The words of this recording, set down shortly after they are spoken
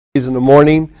in the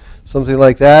morning, something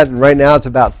like that, and right now it's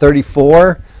about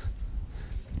 34.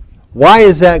 Why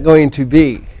is that going to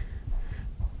be?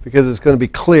 Because it's going to be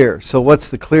clear. So what's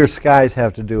the clear skies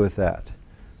have to do with that?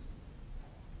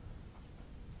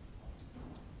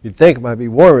 You'd think it might be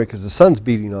warmer because the sun's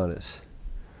beating on us.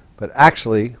 But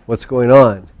actually, what's going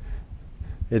on?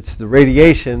 It's the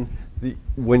radiation.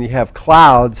 When you have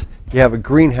clouds, you have a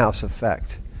greenhouse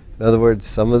effect. In other words,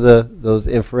 some of those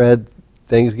infrared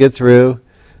things get through,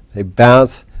 they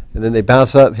bounce, and then they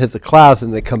bounce up, hit the clouds,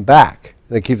 and they come back.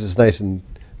 And it keeps us nice and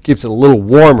keeps it a little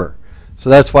warmer. So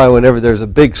that's why whenever there's a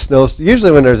big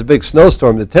usually when there's a big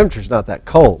snowstorm, the temperature's not that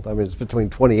cold. I mean, it's between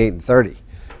 28 and 30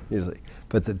 usually.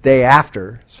 But the day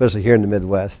after, especially here in the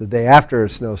Midwest, the day after a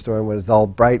snowstorm, when it's all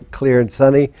bright, clear, and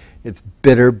sunny, it's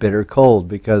bitter, bitter cold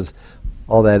because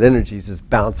all that energy is just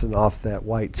bouncing off that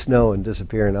white snow and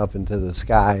disappearing up into the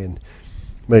sky and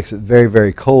makes it very,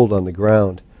 very cold on the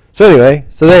ground. So anyway,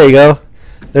 so there you go.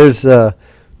 There's your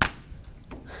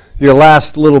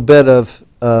last little bit of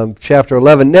chapter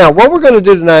 11. Now, what we're going to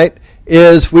do tonight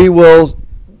is we will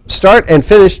start and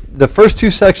finish the first two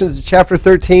sections of chapter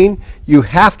 13. You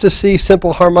have to see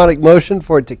simple harmonic motion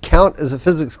for it to count as a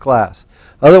physics class.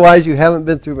 Otherwise, you haven't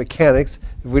been through mechanics.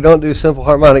 If we don't do simple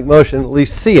harmonic motion, at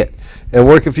least see it and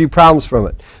work a few problems from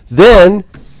it. Then,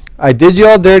 I did you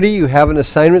all dirty. You have an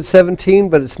assignment 17,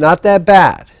 but it's not that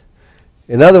bad.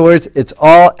 In other words, it's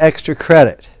all extra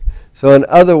credit. So in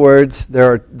other words,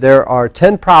 there are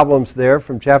 10 problems there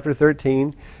from chapter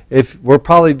 13. We'll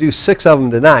probably do 6 of them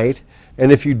tonight.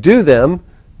 And if you do them,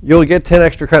 you'll get 10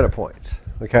 extra credit points.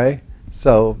 Okay?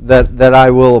 So that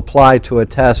I will apply to a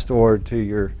test or to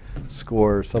your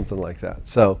score or something like that.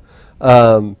 So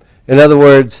in other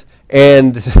words,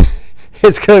 and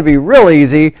it's going to be real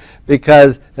easy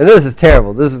because, and this is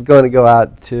terrible, this is going to go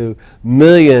out to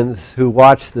millions who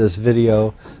watch this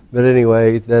video, but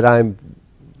anyway, that I'm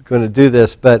going to do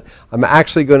this, but I'm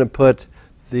actually going to put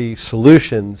the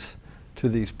solutions to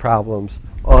these problems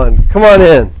on, come on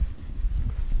in.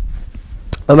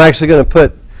 I'm actually going to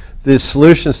put the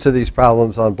solutions to these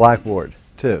problems on Blackboard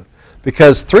too,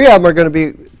 because 3 of them are going to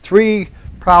be 3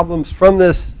 problems from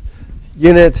this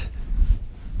unit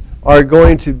are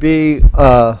going to be,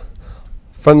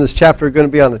 from this chapter, are going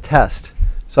to be on the test.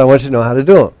 So I want you to know how to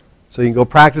do them. So you can go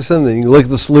practice them, then you can look at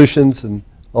the solutions and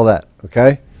all that,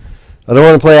 okay? I don't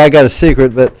want to play I Got a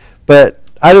Secret, but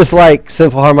I just like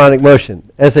simple harmonic motion,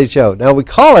 SHO. Now we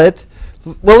call it,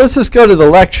 well, let's just go to the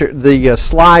lecture, the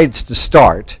slides to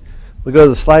start. We'll go to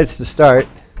the slides to start.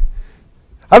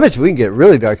 I bet you we can get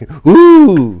really dark.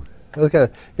 Ooh! Look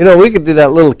at, you know, we could do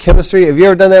that little chemistry. Have you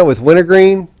ever done that with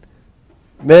wintergreen?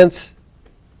 Mints,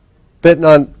 bitten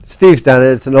on, Steve's done it,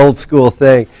 it's an old school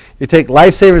thing. You take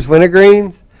Lifesavers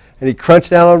wintergreens and you crunch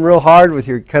down on them real hard with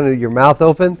your kind of your mouth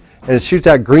open and it shoots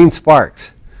out green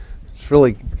sparks. It's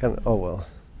really kind of, oh well,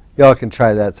 y'all can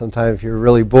try that sometime if you're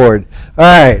really bored. All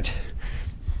right,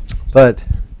 but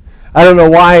I don't know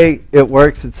why it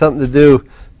works. It's something to do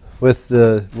with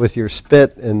your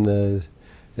spit and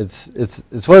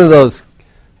it's one of those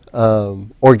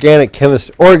organic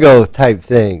chemistry, orgo type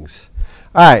things.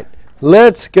 All right,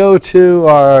 let's go to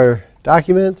our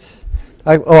documents.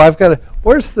 I've got to,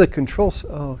 where's the controls?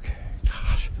 Oh, okay,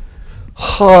 gosh.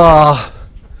 Oh,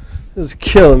 this is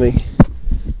killing me.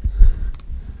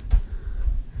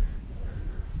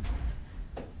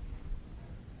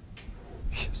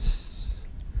 Yes.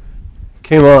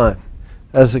 Came on.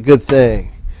 That's a good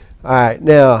thing. All right,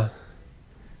 now,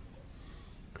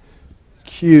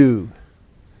 Q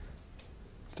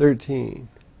 13.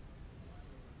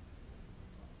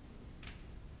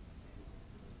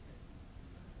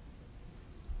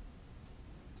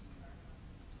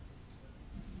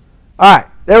 All right,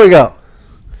 there we go.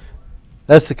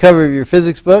 That's the cover of your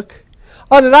physics book.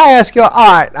 Oh, did I ask you? All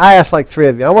right, I asked like 3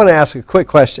 of you. I want to ask a quick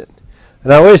question.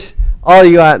 And I wish all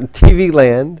you out in TV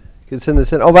land could send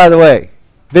this in. Oh, by the way,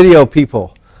 video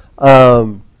people,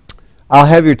 I'll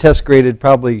have your test graded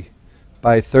probably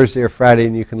by Thursday or Friday,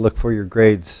 and you can look for your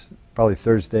grades probably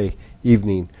Thursday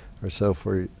evening or so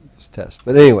for this test.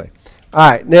 But anyway,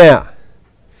 all right, now,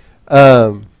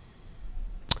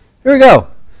 here we go.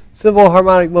 Simple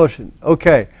harmonic motion.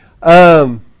 Okay.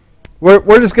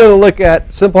 We're just going to look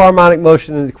at simple harmonic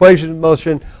motion and equation of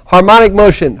motion. Harmonic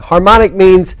motion. Harmonic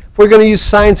means we're going to use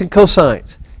sines and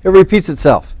cosines. It repeats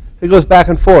itself. It goes back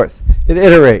and forth. It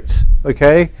iterates.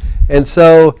 Okay? And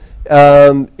so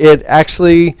it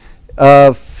actually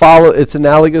it's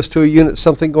analogous to a unit,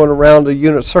 something going around a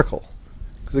unit circle.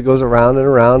 Because it goes around and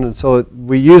around. And so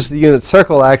we use the unit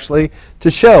circle actually to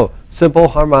show simple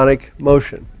harmonic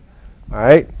motion. All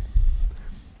right?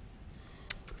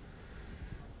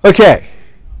 Okay,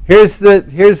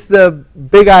 here's the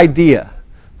big idea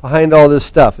behind all this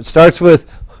stuff. It starts with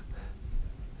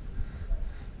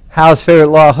Howe's favorite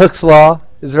law, Hooke's law,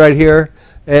 is right here,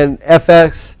 and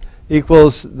Fx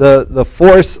equals the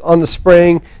force on the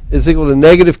spring is equal to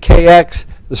negative kx.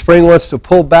 The spring wants to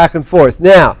pull back and forth.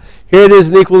 Now, here it is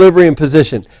in equilibrium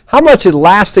position. How much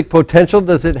elastic potential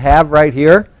does it have right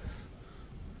here?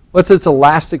 What's its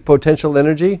elastic potential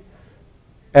energy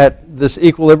at this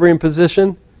equilibrium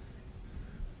position?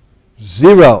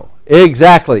 0.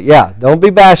 Exactly. Yeah, don't be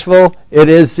bashful. It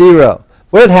is 0.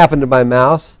 What had happened to my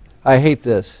mouse? I hate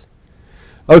this.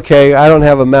 Okay, I don't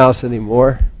have a mouse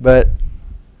anymore, but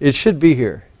it should be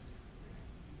here.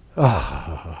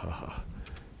 Oh.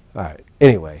 All right,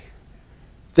 anyway,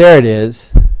 there it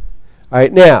is. All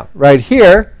right, now, right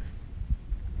here,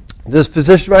 this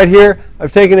position right here,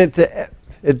 I've taken it to,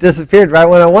 it disappeared right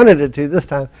when I wanted it to this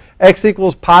time. X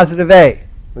equals positive A,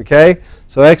 okay?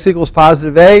 So X equals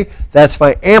positive A, that's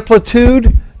my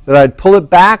amplitude that I'd pull it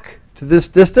back to this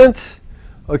distance,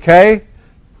 okay?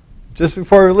 Just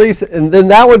before release, and then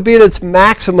that would be at its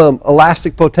maximum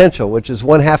elastic potential, which is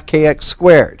 1/2 kx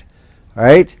squared, all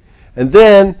right? And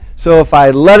then, so if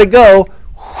I let it go,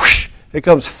 whoosh, it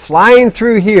comes flying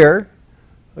through here,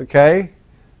 okay?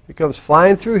 It comes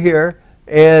flying through here,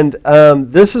 and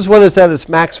this is when it's at its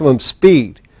maximum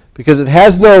speed, because it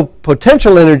has no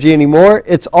potential energy anymore,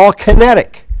 it's all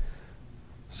kinetic.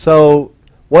 So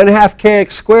 1/2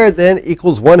 kx squared then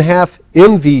equals 1/2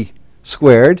 mv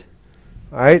squared.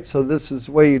 All right, so this is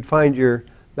the way you'd find your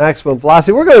maximum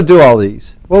velocity. We're going to do all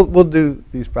these. We'll do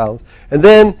these problems. And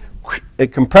then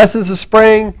it compresses the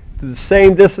spring to the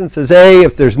same distance as A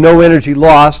if there's no energy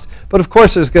lost. But of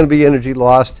course there's going to be energy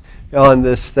lost on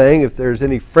this thing. If there's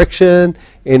any friction,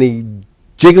 any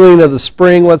jiggling of the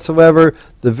spring whatsoever,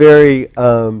 the very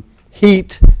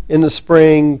heat in the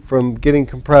spring from getting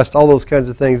compressed, all those kinds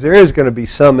of things, there is going to be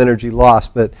some energy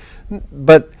lost. But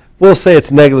we'll say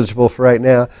it's negligible for right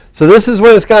now. So this is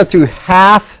when it's gone through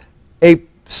half a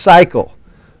cycle.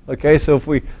 Okay, so if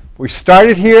we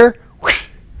started here, whoosh,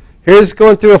 here's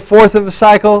going through 1/4 of a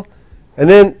cycle, and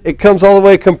then it comes all the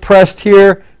way compressed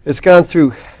here. It's gone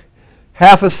through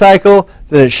half a cycle,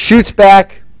 then it shoots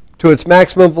back to its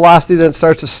maximum velocity, then it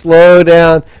starts to slow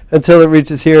down until it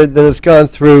reaches here. Then it's gone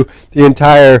through the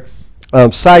entire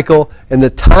cycle, and the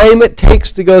time it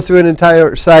takes to go through an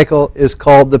entire cycle is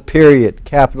called the period,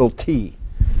 capital T.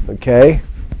 Okay?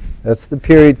 That's the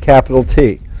period, capital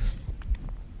T.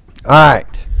 All right.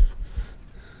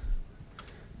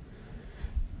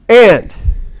 And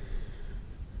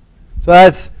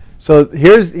so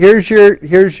here's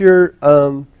your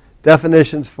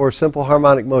definitions for simple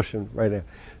harmonic motion right now.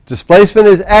 Displacement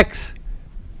is x.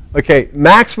 Okay,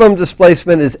 maximum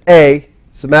displacement is a.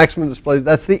 It's the maximum displacement.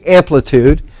 That's the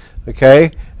amplitude.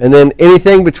 Okay, and then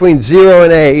anything between 0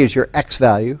 and a is your x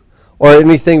value, or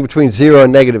anything between 0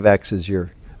 and negative x is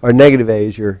your, or negative a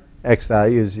is your x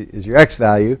value, is your x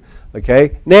value.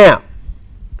 Okay, now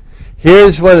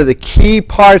here's one of the key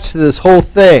parts to this whole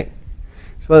thing.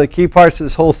 It's one of the key parts to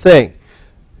this whole thing.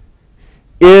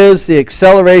 Is the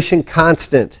acceleration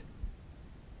constant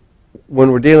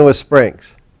when we're dealing with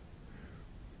springs?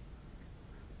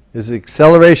 Is the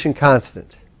acceleration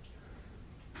constant?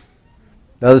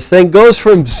 Now this thing goes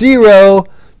from 0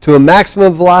 to a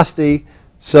maximum velocity,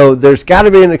 so there's got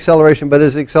to be an acceleration, but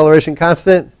is the acceleration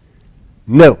constant?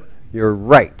 No, you're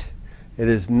right. It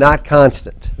is not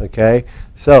constant, okay?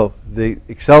 So the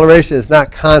acceleration is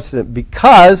not constant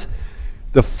because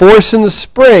the force in the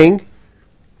spring,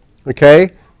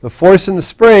 okay, the force in the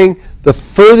spring, the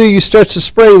further you stretch the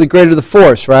spring, the greater the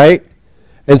force, right?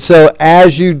 And so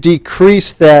as you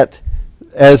decrease that,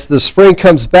 as the spring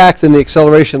comes back, then the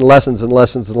acceleration lessens and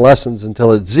lessens and lessens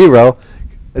until it's 0.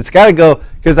 It's got to go,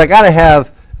 because I got to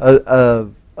have a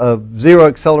 0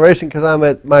 acceleration because I'm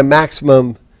at my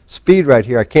maximum speed right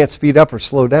here. I can't speed up or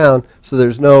slow down, so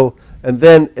there's no, and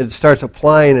then it starts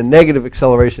applying a negative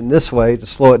acceleration this way to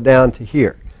slow it down to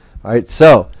here. All right,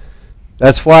 so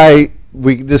that's why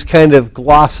we just kind of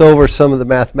gloss over some of the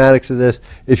mathematics of this.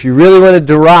 If you really want to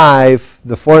derive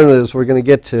the formulas we're going to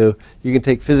get to, you can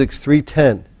take Physics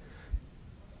 310.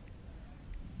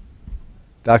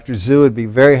 Dr. Zhu would be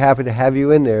very happy to have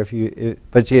you in there,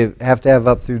 but you have to have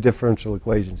up through differential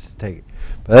equations to take it.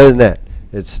 But other than that,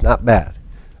 it's not bad.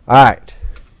 All right.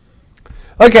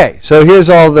 Okay, so here's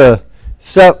all the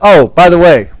stuff. Oh, by the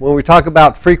way, when we talk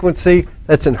about frequency,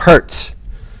 that's in hertz.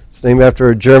 It's named after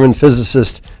a German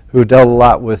physicist who dealt a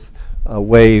lot with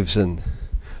waves and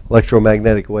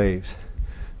electromagnetic waves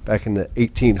back in the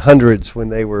 1800s when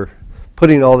they were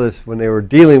putting all this, when they were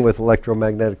dealing with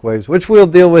electromagnetic waves, which we'll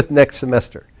deal with next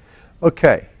semester.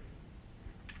 Okay.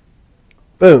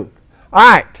 Boom. All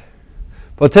right.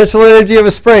 Potential energy of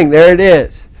a spring. There it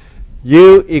is.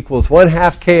 U equals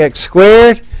 1/2 kx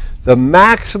squared. The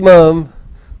maximum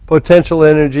potential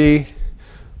energy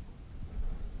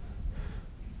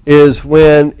is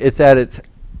when it's at its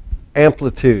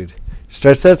amplitude.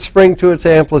 Stretch that spring to its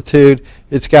amplitude,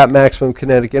 it's got maximum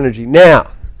kinetic energy.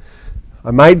 Now,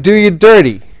 I might do you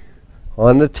dirty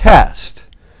on the test,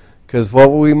 because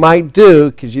what we might do,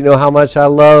 because you know how much I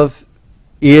love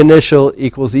E initial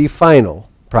equals E final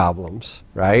problems,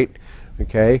 right?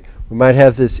 Okay, we might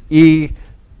have this E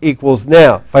equals,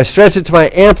 now, if I stretch it to my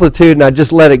amplitude and I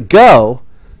just let it go,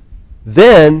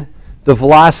 then the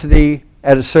velocity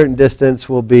at a certain distance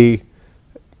will be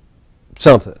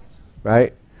something,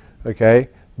 right? Okay,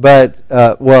 but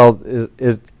well,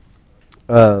 it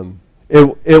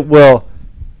will.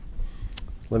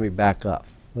 Let me back up.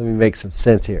 Let me make some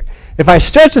sense here. If I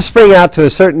stretch the spring out to a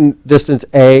certain distance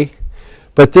a,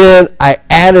 but then I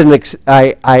add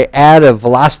I add a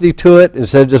velocity to it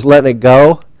instead of just letting it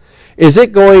go, is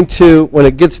it going to, when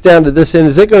it gets down to this end,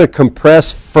 is it going to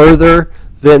compress further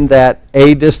than that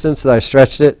a distance that I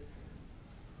stretched it?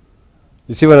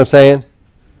 You see what I'm saying?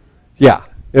 Yeah,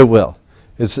 it will.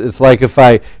 It's like if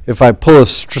I pull a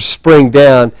spring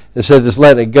down, instead of just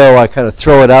letting it go, I kind of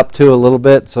throw it up too a little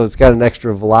bit, so it's got an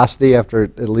extra velocity after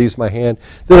it leaves my hand.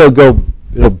 Then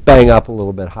it'll bang up a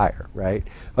little bit higher, right?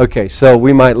 Okay, so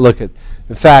we might look at,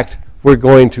 in fact, we're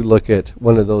going to look at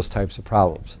one of those types of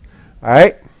problems. All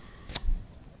right?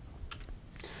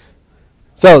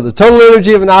 So the total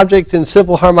energy of an object in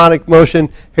simple harmonic motion,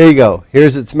 here you go.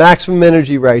 Here's its maximum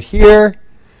energy right here.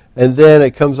 And then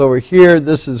it comes over here.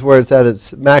 This is where it's at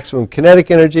its maximum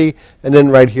kinetic energy. And then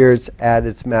right here it's at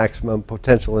its maximum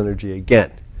potential energy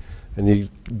again. And you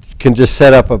can just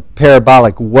set up a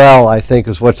parabolic well, I think,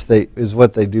 is what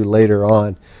they do later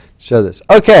on. Show this.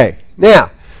 Okay, now,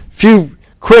 a few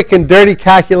quick and dirty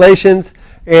calculations.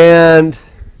 And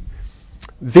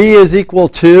V is equal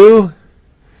to,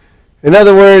 in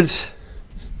other words,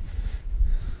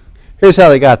 here's how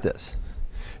they got this.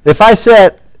 If I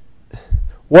set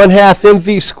 1/2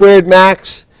 mv squared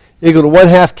max equal to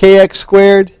 1/2 kx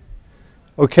squared,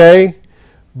 okay?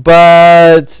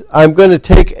 But I'm going to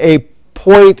take a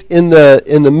point in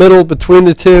the middle between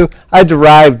the two. I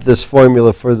derived this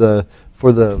formula for the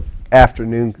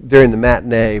afternoon during the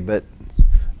matinee, but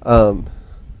I'm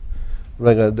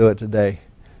not going to do it today.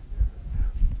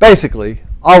 Basically,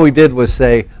 all we did was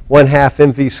say 1/2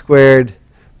 mv squared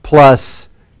plus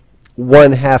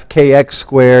 1/2 kx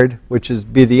squared, which is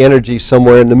be the energy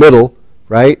somewhere in the middle,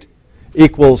 right,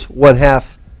 equals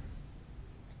 1/2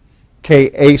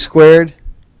 ka squared.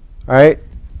 All right?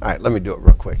 All right, let me do it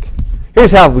real quick.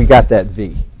 Here's how we got that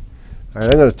V. All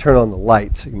right, I'm going to turn on the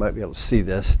light so you might be able to see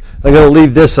this. I'm going to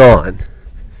leave this on.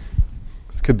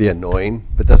 This could be annoying,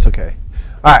 but that's okay.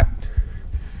 All right.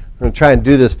 I'm going to try and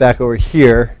do this back over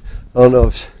here. I don't know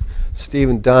if Steve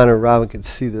and Don or Robin can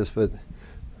see this, but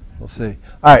we'll see.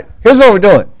 All right, here's what we're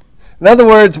doing. In other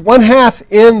words, 1/2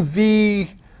 mv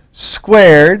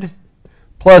squared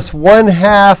plus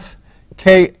 1/2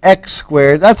 kx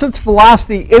squared. That's its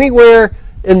velocity anywhere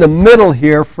in the middle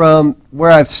here from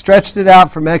where I've stretched it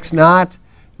out from x naught,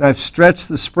 and I've stretched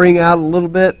the spring out a little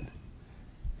bit.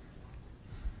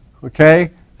 Okay,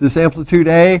 this amplitude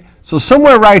A. So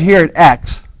somewhere right here at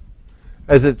x,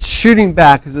 as it's shooting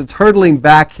back, as it's hurtling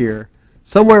back here,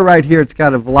 somewhere right here it's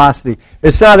got a velocity.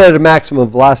 It's not at a maximum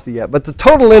velocity yet, but the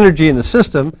total energy in the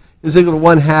system is equal to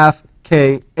 1/2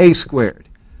 ka squared.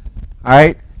 All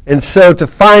right? And so to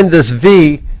find this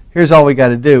V, here's all we got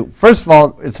to do. First of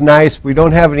all, it's nice. We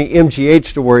don't have any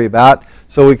MGH to worry about,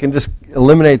 so we can just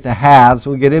eliminate the halves.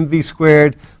 We get mv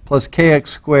squared plus kx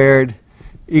squared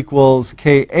equals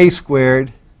ka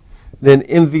squared. Then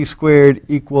mv squared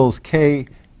equals ka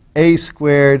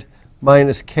squared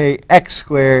minus kx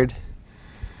squared.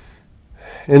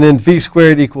 And then v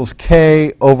squared equals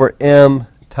k over m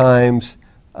times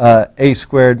a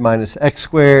squared minus x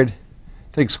squared.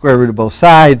 Take square root of both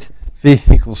sides. V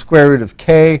equals square root of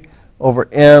k over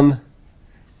m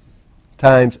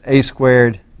times a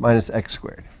squared minus x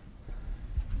squared.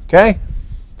 Okay?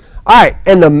 All right,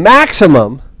 and the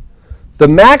maximum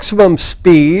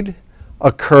speed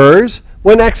occurs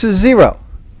when x is 0.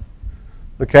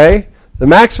 Okay? The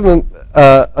maximum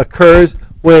occurs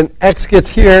when x gets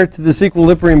here to this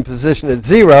equilibrium position at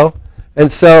 0, and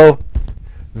so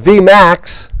V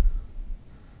max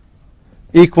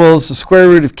equals the square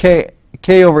root of k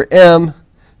over m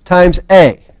times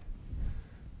a.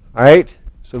 All right?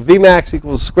 So V max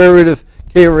equals the square root of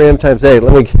k over m times a.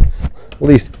 Let me at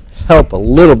least help a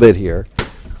little bit here.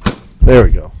 There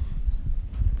we go.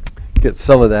 Get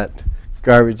some of that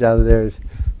garbage out of there.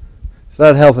 It's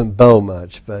not helping Bo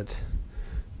much, but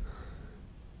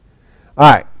all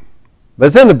right. But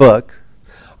it's in the book.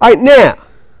 All right, now,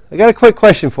 I got a quick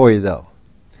question for you, though.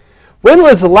 When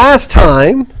was the last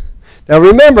time, now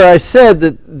remember I said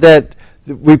that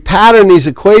we pattern these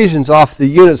equations off the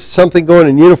units, something going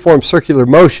in uniform circular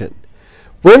motion.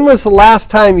 When was the last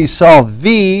time you saw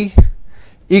V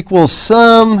equals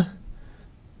some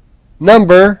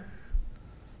number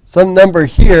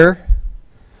here,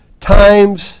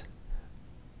 times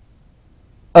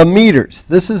a meters?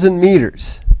 This is in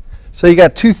meters. So you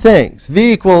got two things.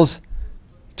 V equals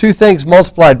two things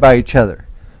multiplied by each other.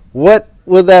 What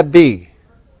will that be?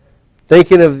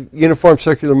 Thinking of uniform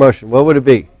circular motion, what would it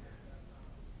be?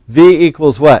 V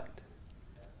equals what?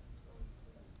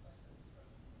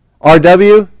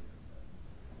 RW?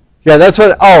 Yeah, that's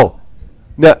what, oh,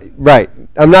 no, right.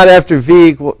 I'm not after V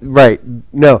equal, right,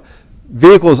 no.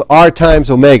 V equals R times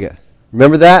omega.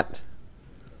 Remember that?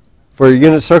 For a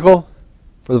unit circle,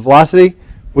 for the velocity?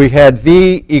 We had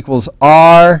V equals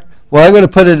R. Well, I'm going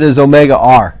to put it as omega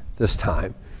R this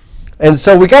time. And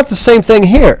so we got the same thing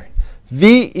here.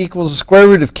 V equals the square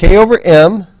root of K over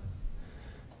M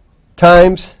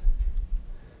times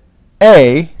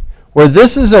A, where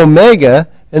this is omega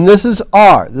and this is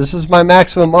R. This is my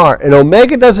maximum R. And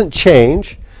omega doesn't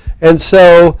change. And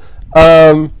so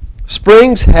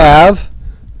springs have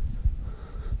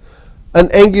an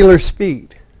angular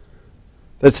speed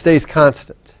that stays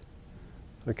constant.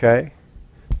 Okay?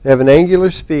 They have an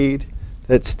angular speed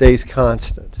that stays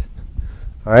constant.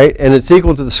 All right? And it's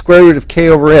equal to the square root of K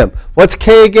over M. What's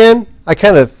K again?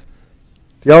 Do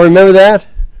y'all remember that?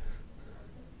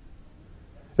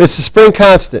 It's the spring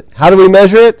constant. How do we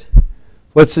measure it?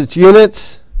 What's its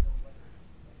units?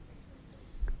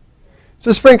 It's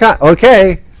a spring constant.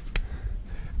 Okay.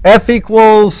 F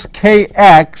equals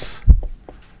Kx.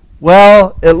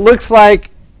 Well, it looks like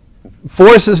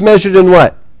force is measured in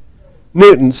what?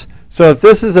 Newtons. So if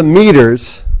this is a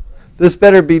meters, this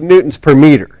better be newtons per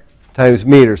meter times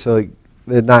meter, so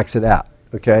it knocks it out.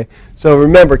 Okay? So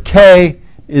remember, K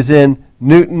is in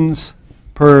newtons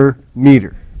per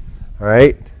meter. All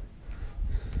right?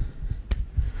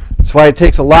 That's why it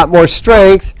takes a lot more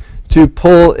strength to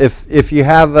pull. If you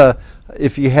have a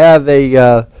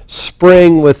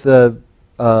spring with a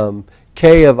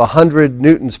K of 100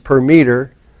 newtons per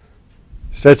meter,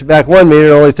 stretch it back 1 meter,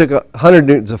 it only took 100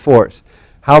 newtons of force.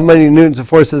 How many newtons of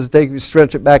force does it take if you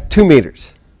stretch it back 2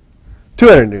 meters?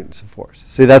 200 newtons of force.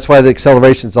 See, that's why the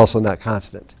acceleration is also not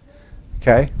constant.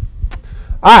 Okay?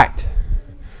 All right.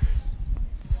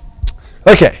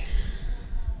 Okay.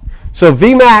 So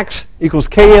Vmax equals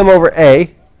Km over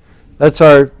A. That's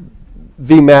our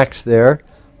Vmax there,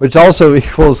 which also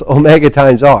equals omega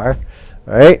times R.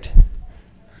 All right?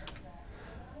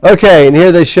 Okay, and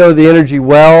here they show the energy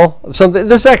well of something.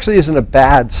 This actually isn't a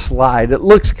bad slide. It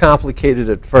looks complicated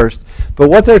at first,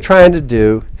 but what they're trying to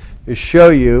do is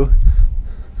show you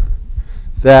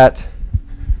that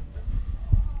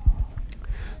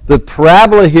the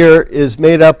parabola here is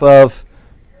made up of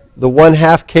the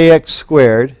 1/2 kx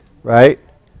squared, right?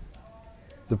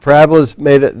 The parabola is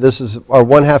made of, this is our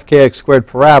 1/2 kx squared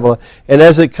parabola, and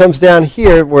as it comes down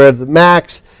here, we're at the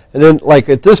max, and then like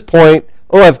at this point,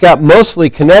 oh, I've got mostly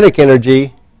kinetic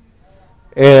energy,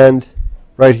 and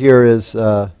right here is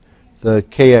the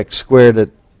kx squared at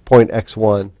point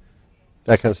x1,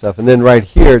 that kind of stuff. And then right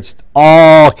here, it's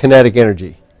all kinetic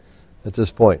energy at this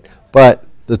point. But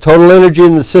the total energy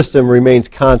in the system remains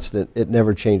constant. It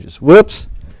never changes. Whoops.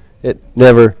 It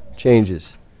never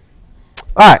changes.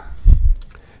 All right.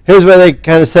 Here's where they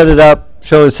kind of set it up,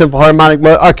 showing simple harmonic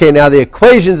motion. Okay, now the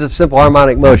equations of simple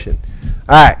harmonic motion.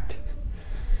 All right.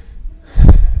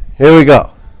 Here we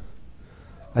go.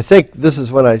 I think this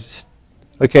is when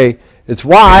okay, it's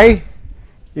y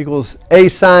equals a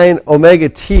sine omega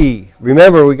t.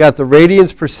 Remember, we got the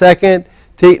radians per second.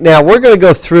 T. Now, we're going to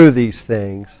go through these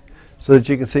things so that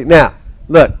you can see. Now,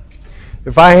 look,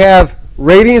 if I have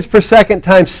radians per second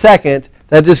times second,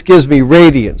 that just gives me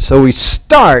radians. So we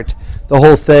start the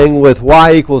whole thing with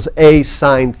y equals a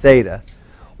sine theta,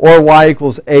 or y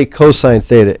equals a cosine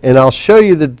theta. And I'll show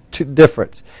you the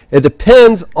difference. It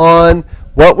depends on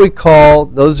what we call,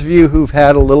 those of you who've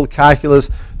had a little calculus,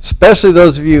 especially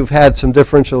those of you who've had some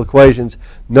differential equations,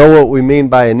 know what we mean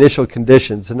by initial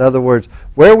conditions. In other words,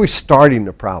 where are we starting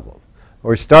the problem?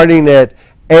 We're starting at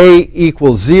a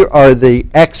equals 0, or the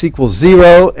x equals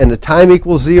 0 and the time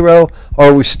equals 0, or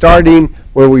are we starting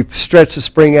where we stretch the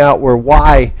spring out where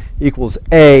y equals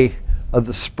a of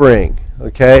the spring?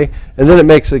 Okay, and then it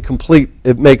makes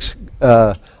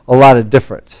a lot of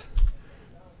difference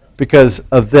because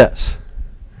of this.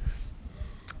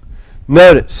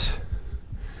 Notice,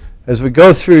 as we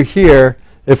go through here,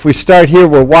 if we start here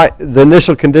where the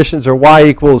initial conditions are y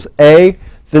equals a,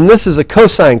 then this is a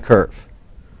cosine curve.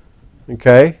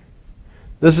 Okay?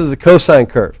 This is a cosine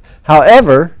curve.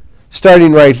 However,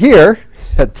 starting right here,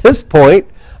 at this point,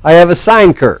 I have a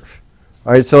sine curve.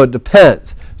 All right, so it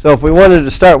depends. So if we wanted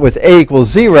to start with a equals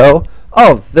 0,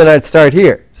 then I'd start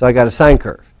here. So I got a sine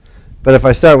curve. But if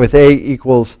I start with a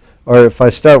equals, or if I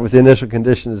start with the initial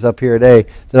conditions up here at a,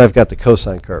 then I've got the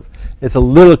cosine curve. It's a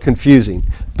little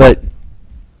confusing, but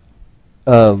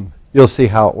you'll see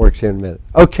how it works here in a minute.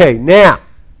 Okay, now,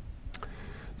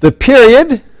 the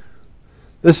period,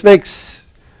 this makes,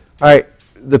 all right,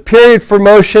 the period for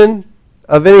motion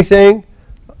of anything,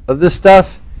 of this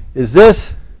stuff, is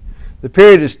this. The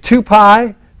period is 2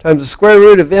 pi times the square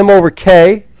root of m over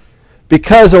k.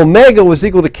 Because omega was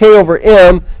equal to k over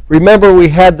m, remember we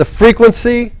had the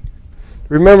frequency.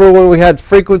 Remember when we had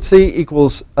frequency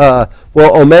equals,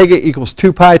 omega equals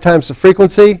 2 pi times the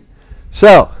frequency?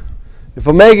 So, if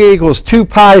omega equals 2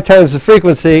 pi times the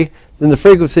frequency, then the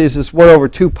frequency is just 1 over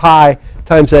 2 pi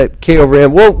times that k over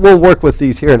m. We'll work with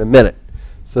these here in a minute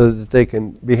so that they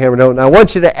can be hammered out. Now I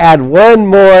want you to add one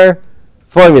more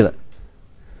formula.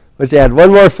 I want you to add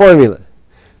one more formula.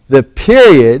 The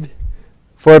period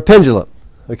for a pendulum,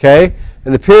 okay?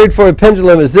 And the period for a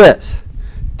pendulum is this.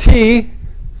 T,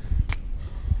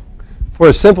 for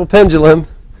a simple pendulum,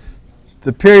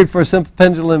 the period for a simple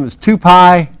pendulum is 2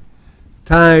 pi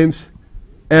times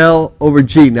L over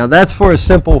G. Now that's for a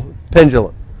simple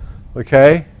pendulum,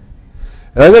 okay?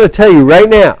 And I'm going to tell you right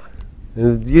now,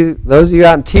 those of you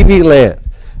out in TV land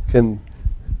can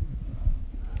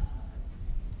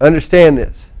understand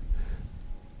this.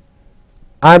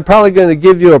 I'm probably going to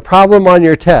give you a problem on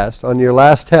your test, on your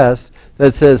last test,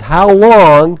 that says how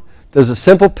long does a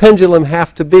simple pendulum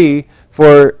have to be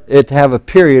for it to have a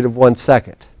period of 1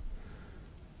 second?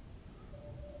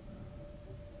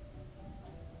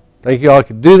 Think you all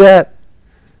could do that?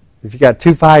 If you got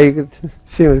 2 pi, you can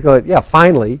see what's going. Yeah,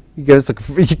 finally, you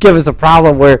give us a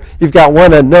problem where you've got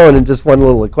one unknown and just one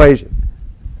little equation.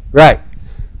 Right.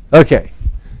 Okay.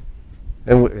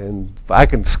 And I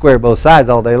can square both sides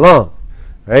all day long.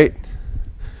 Right?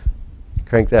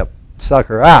 Crank that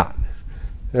sucker out.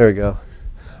 There we go.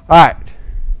 All right.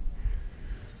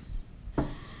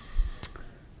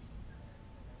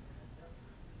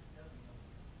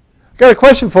 Got a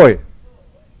question for you.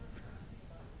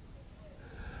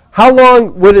 How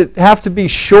long would it have to be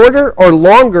shorter or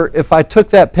longer if I took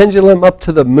that pendulum up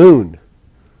to the moon,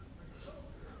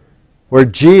 where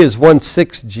G is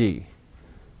 1/6 G,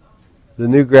 the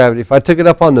new gravity? If I took it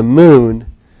up on the moon,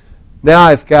 now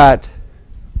I've got,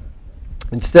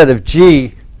 instead of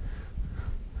G,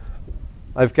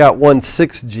 I've got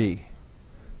 1/6 G.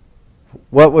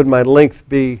 What would my length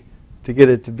be to get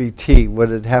it to be T?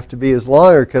 Would it have to be as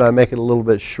long, or could I make it a little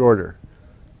bit shorter?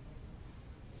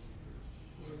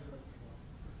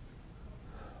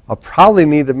 I'll probably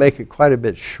need to make it quite a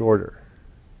bit shorter,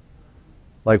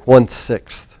 like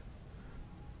 1/6.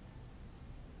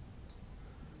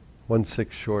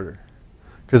 1/6 shorter.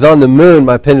 Because on the moon,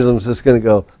 my pendulum's just going to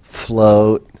go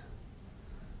float,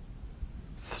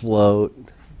 float,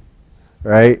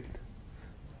 right?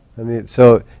 I mean,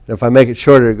 so if I make it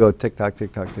shorter, it'll go tick-tock,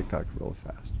 tick-tock, tick-tock real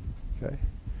fast. Okay?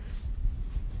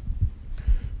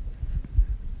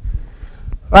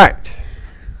 All right.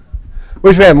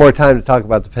 Wish we had more time to talk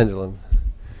about the pendulum.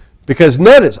 Because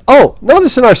notice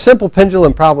in our simple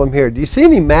pendulum problem here, do you see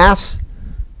any mass?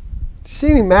 Do you see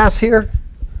any mass here?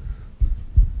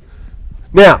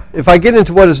 Now, if I get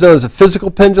into what is known as a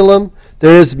physical pendulum,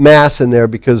 there is mass in there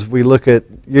because we look at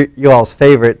you all's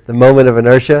favorite, the moment of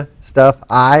inertia stuff,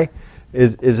 I,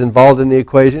 is involved in the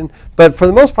equation. But for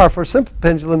the most part, for a simple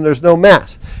pendulum, there's no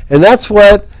mass. And that's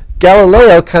what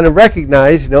Galileo kind of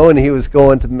recognized, when he was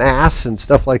going to mass and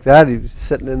stuff like that. He was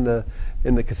sitting in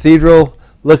the cathedral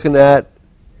looking at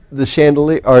the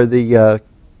chandelier, or the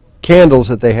candles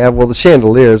that they have, the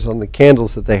chandeliers on the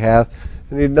candles that they have.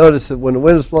 And he'd notice that when the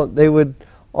wind was blowing, they would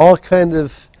all kind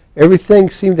of, everything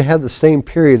seemed to have the same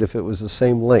period if it was the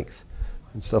same length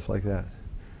and stuff like that.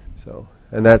 So,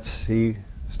 and he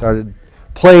started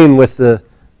playing with the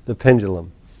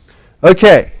pendulum.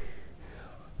 Okay.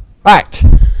 All right.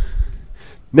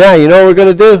 Now, you know what we're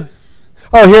going to do?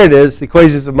 Oh, here it is, the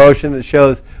equations of motion. It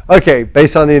shows, okay,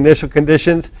 based on the initial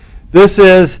conditions, this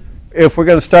is if we're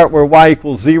going to start where y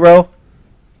equals 0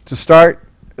 to start,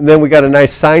 and then we got a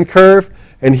nice sine curve.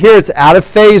 And here it's out of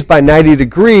phase by 90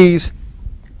 degrees.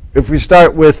 If we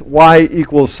start with y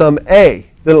equals some a,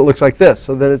 then it looks like this.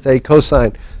 So then it's a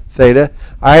cosine theta.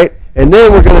 All right, and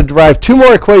then we're going to derive 2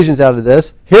 more equations out of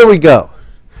this. Here we go.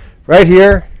 Right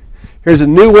here, Here's a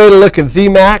new way to look at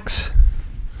Vmax.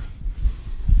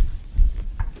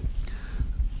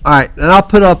 All right, and I'll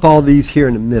put up all these here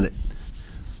in a minute.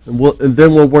 And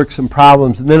then we'll work some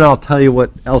problems, and then I'll tell you what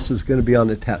else is going to be on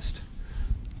the test.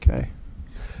 Okay?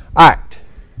 All right.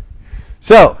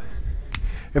 So,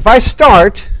 if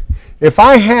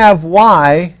I have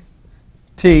y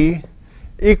t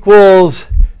equals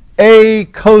a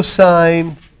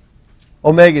cosine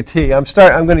omega t. I'm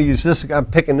going to use this. I'm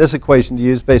picking this equation to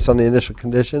use based on the initial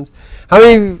conditions. How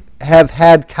many of you have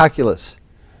had calculus?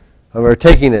 We're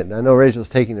taking it. I know Rachel's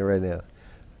taking it right now.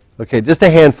 Okay, just a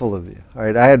handful of you. All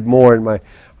right, I had more in my.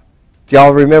 Do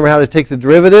y'all remember how to take the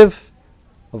derivative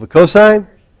of a cosine?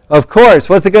 Of course.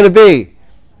 What's it going to be?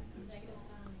 Negative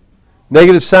sine.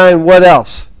 Negative sine. What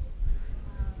else?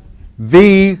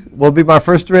 V will be my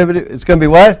first derivative. It's going to be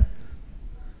what?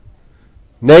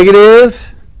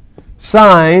 Negative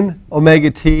sine omega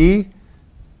t.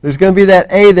 There's going to be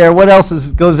that a there. What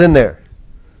else goes in there?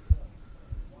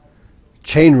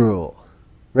 Chain rule.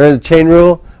 Remember the chain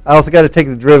rule? I also got to take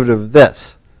the derivative of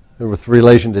this with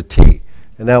relation to t,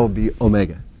 and that will be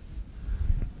omega.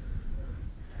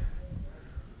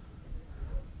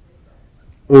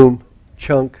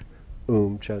 Chunk,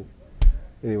 chunk.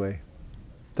 Anyway,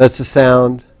 that's the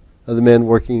sound of the men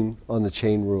working on the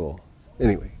chain rule.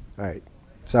 Anyway, all right.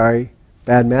 Sorry,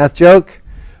 bad math joke.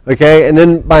 Okay, and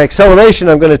then my acceleration,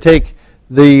 I'm going to take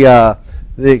the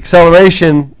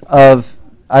acceleration of,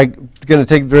 I'm going to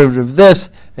take the derivative of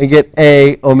this and get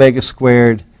a omega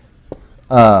squared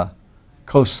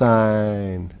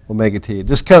cosine omega t. It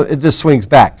just swings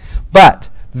back. But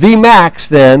Vmax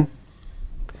then,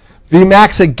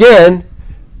 Vmax again,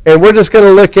 and we're just going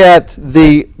to look at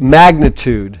the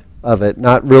magnitude of it,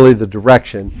 not really the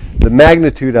direction. The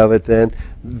magnitude of it then,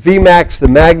 Vmax, the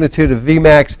magnitude of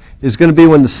Vmax is going to be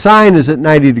when the sine is at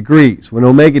 90 degrees, when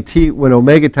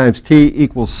omega times t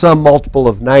equals some multiple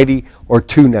of 90 or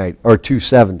 290 or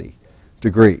 270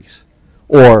 degrees,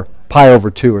 or pi over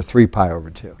 2 or 3 pi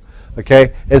over 2.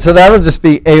 Okay? And so that'll just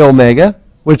be a omega,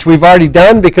 which we've already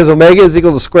done because omega is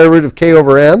equal to square root of k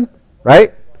over m,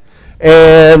 right?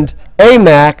 And a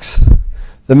max,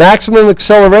 the maximum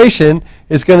acceleration,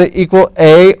 is going to equal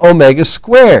a omega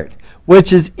squared,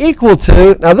 which is equal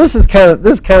to, now this kind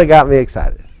of got me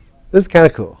excited. This is kind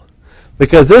of cool.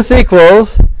 Because this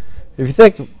equals, if you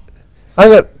think, I'm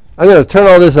going to turn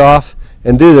all this off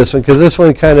and do this one, because this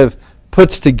one kind of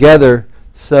puts together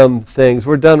some things.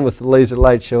 We're done with the laser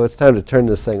light show. It's time to turn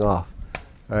this thing off.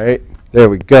 All right, there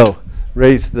we go.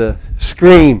 Raise the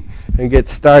screen and get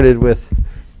started with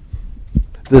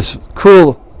this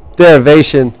cool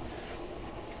derivation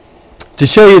to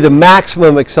show you the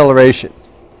maximum acceleration.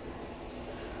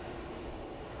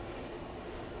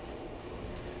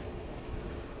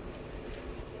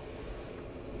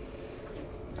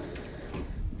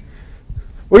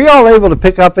 Were you all able to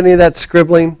pick up any of that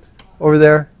scribbling over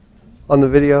there on the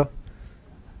video?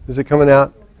 Is it coming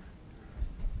out?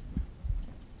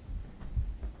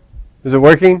 Is it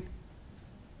working?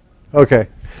 Okay.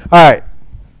 All right.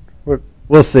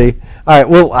 We'll see. All right.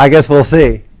 Well, I guess we'll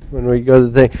see when we go to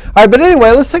the thing. All right. But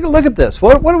anyway, let's take a look at this.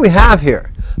 What do we have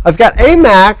here? I've got A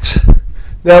max.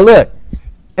 Now look.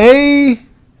 A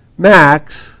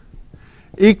max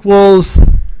equals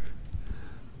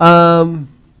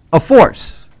a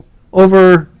force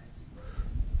over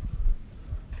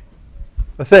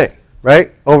a thing,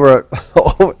 right? Over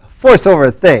a force over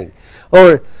a thing.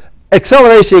 Or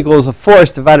acceleration equals a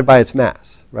force divided by its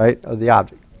mass, right, of the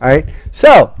object. All right.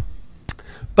 So,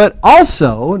 but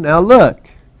also, now look,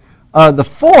 the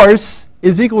force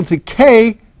is equal to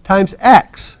k times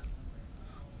x.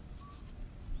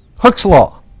 Hooke's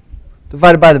law,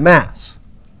 divided by the mass.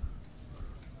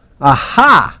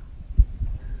 Aha!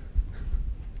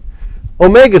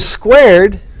 Omega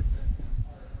squared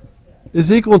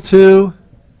is equal to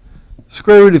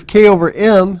square root of k over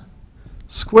m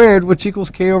squared, which equals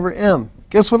k over m.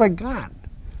 Guess what I got?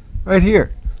 Right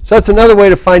here. So that's another way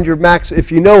to find your max.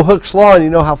 If you know Hooke's law and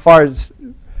you know how far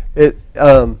you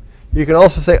can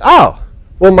also say, oh,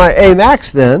 well, my A max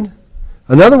then,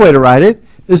 another way to write it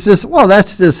is just, well,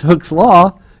 that's just Hooke's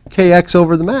law, kx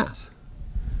over the mass.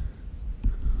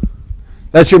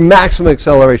 That's your maximum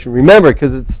acceleration. Remember,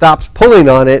 because it stops pulling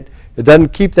on it, it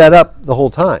doesn't keep that up the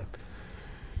whole time.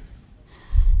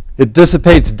 It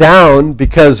dissipates down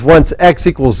because once x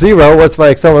equals 0, what's my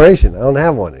acceleration? I don't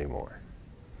have one anymore,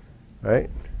 right?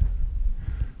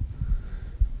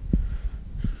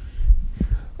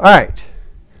 All right,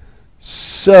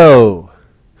 so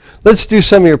let's do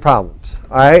some of your problems.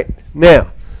 All right,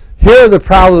 now here are the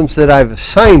problems that I've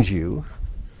assigned you,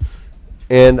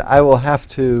 and I will have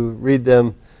to read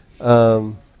them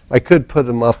I could put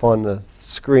them up on the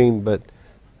screen, but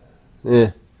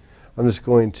I'm just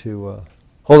going to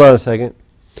hold on a second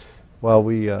while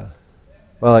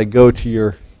I go to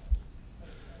your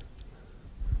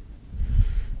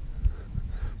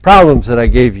problems that I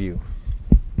gave you.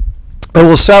 And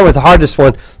we'll start with the hardest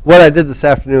one. What I did this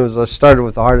afternoon was I started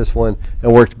with the hardest one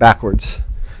and worked backwards.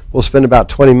 We'll spend about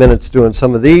 20 minutes doing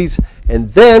some of these,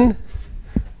 and then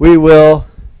we will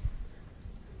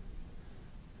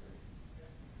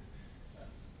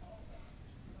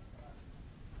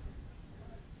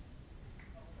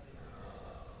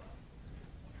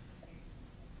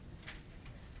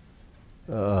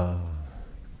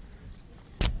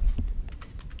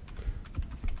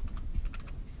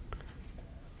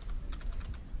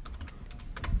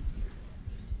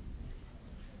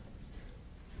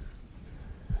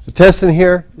the test in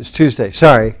here is Tuesday.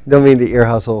 Sorry, don't mean to ear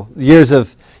hustle. Years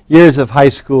of high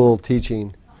school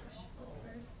teaching.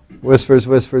 Whispers,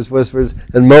 whispers, whispers.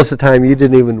 And most of the time you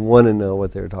didn't even want to know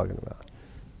what they were talking about.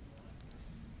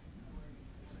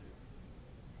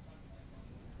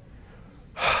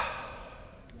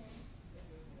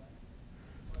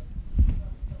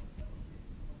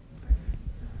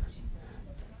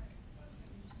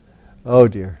 Oh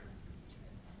dear.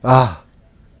 Ah.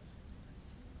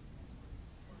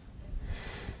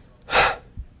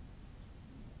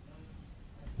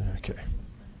 Okay.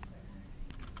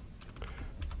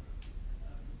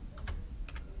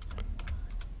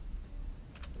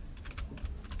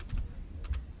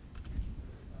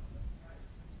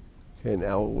 Okay,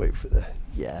 now we'll wait for the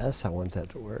yes, I want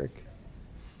that to work.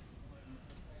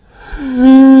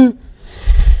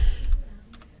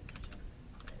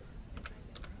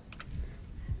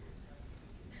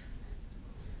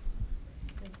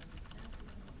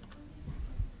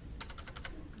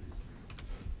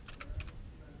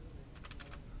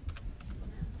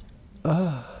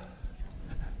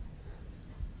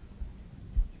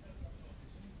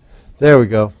 There we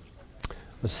go.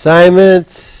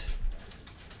 Assignments.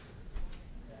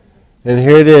 And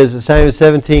here it is, assignment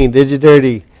 17, did you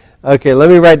dirty. Okay,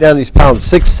 let me write down these problems.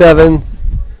 6, 7,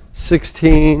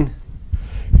 16.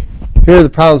 Here are the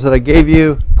problems that I gave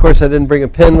you. Of course, I didn't bring a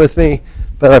pen with me,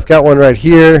 but I've got one right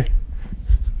here.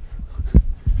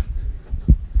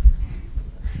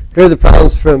 Here are the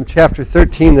problems from chapter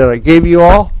 13 that I gave you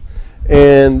all.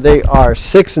 And they are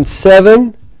 6 and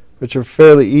 7, which are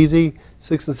fairly easy.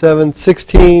 6 and 7,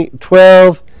 16,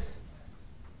 12,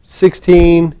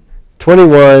 16,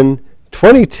 21,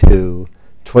 22,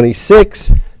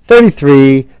 26,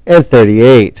 33, and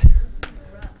 38.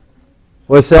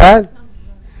 What's that?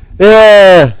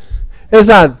 Yeah, it's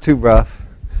not too rough.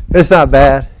 It's not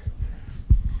bad.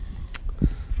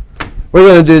 We're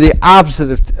going to do the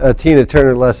opposite of Tina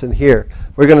Turner lesson here.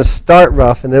 We're going to start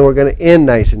rough, and then we're going to end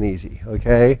nice and easy,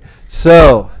 okay?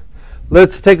 So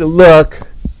let's take a look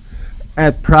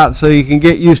at props so you can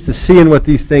get used to seeing what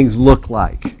these things look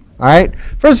like. All right?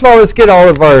 First of all, let's get all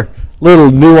of our little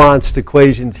nuanced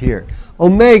equations here.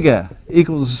 Omega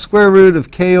equals the square root of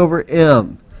k over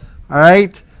m. All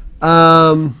right?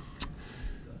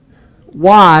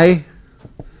 Y,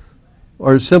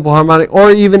 or simple harmonic,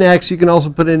 or even x, you can also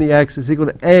put in the x, is equal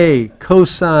to a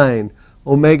cosine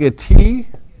omega t.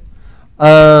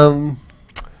 The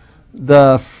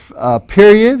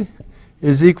period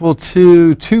is equal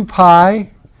to 2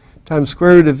 pi times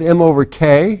square root of m over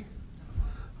k.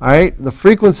 All right, the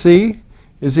frequency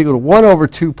is equal to 1 over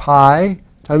 2 pi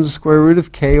times the square root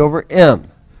of k over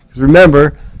m. Because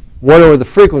remember, 1 over the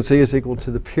frequency is equal to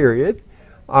the period.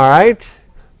 All right,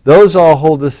 those all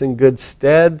hold us in good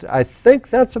stead. I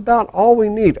think that's about all we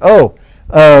need. Oh,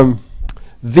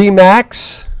 V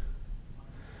max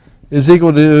is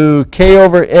equal to k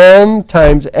over m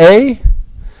times a.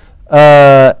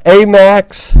 A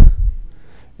max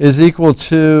is equal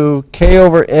to k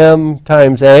over m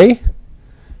times a.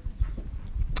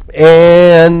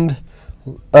 And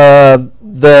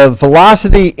the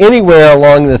velocity anywhere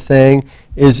along the thing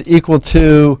is equal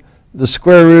to the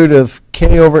square root of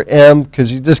k over m,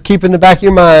 because you just keep in the back of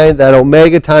your mind that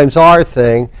omega times r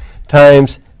thing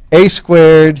times a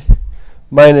squared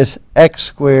minus x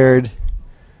squared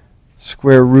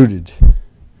square rooted.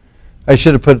 I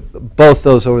should have put both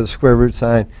those over the square root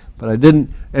sign, but I didn't.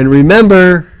 And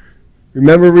remember,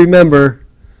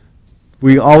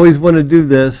 we always want to do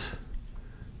this.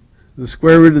 The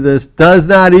square root of this does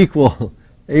not equal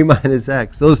a minus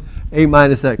x. Those a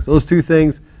minus x, those two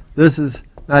things, this is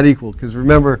not equal. Because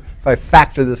remember, if I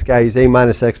factor this guy, he's a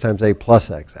minus x times a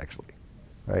plus x, actually,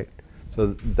 right?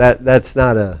 So that's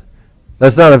not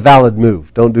a valid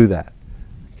move. Don't do that.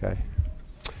 Okay.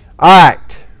 All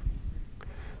right.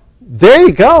 There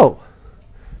you go.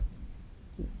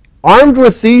 armed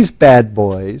with these bad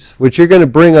boys, which you're going to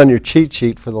bring on your cheat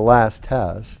sheet for the last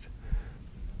test,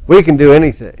 we can do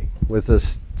anything with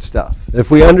this stuff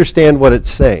if we understand what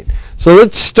it's saying. So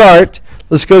let's start.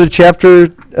 Let's go to chapter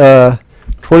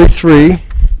 23.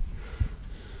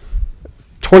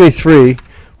 23.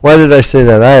 Why did I say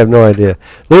that? I have no idea.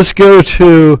 Let's go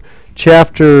to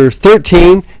chapter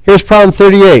 13. Here's problem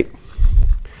 38.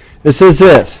 It says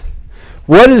this.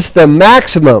 What is the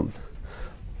maximum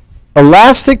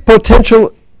elastic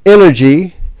potential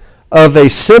energy of a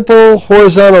simple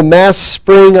horizontal mass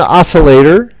spring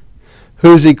oscillator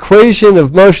whose equation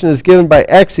of motion is given by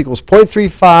x equals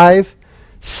 0.35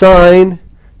 sine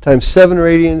times 7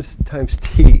 radians times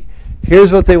t?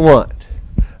 Here's what they want.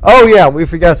 Oh yeah, we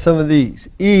forgot some of these.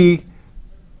 E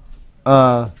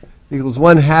equals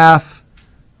 1/2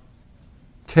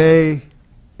 k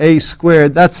a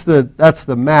squared. That's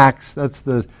the max. That's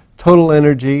the total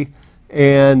energy.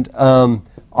 And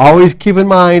always keep in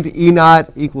mind E naught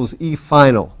equals E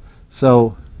final.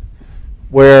 So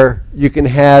where you can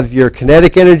have your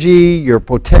kinetic energy, your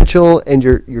potential, and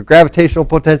your gravitational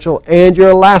potential, and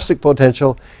your elastic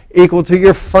potential equal to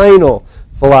your final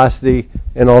velocity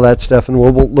and all that stuff. And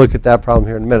we'll look at that problem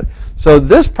here in a minute. So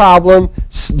this problem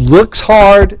looks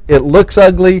hard, it looks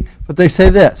ugly, but they say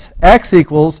this. X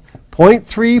equals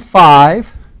 0.35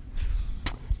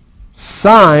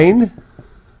 sine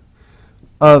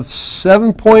of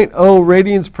 7.0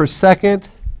 radians per second,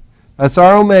 that's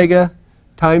our omega,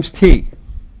 times t.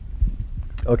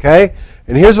 Okay?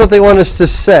 And here's what they want us to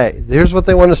say. Here's what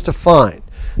they want us to find.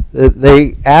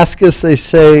 They ask us, they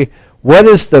say, what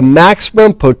is the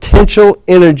maximum potential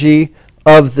energy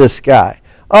of this guy?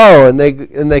 Oh, and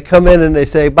they come in and they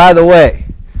say, by the way,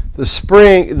 the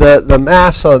spring, the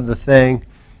mass of the thing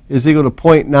is equal to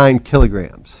 0.9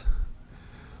 kilograms.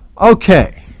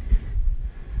 Okay.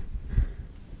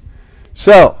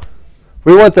 So,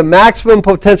 we want the maximum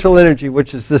potential energy,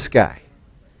 which is this guy,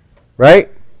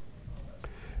 right?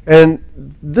 And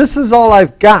this is all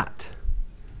I've got,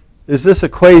 is this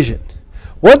equation.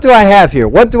 What do I have here?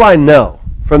 What do I know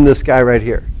from this guy right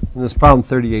here, from this problem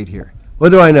 38 here? What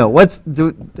do I know?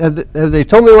 Have they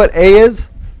told me what A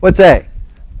is? What's A?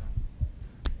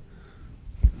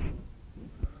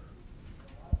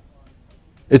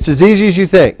 It's as easy as you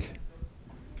think.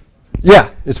 Yeah,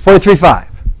 it's 0.35.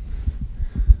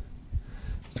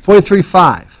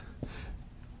 0.35.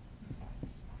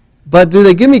 But do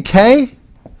they give me K?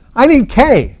 I need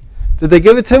K. Did they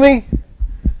give it to me?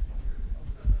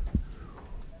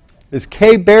 Is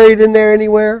K buried in there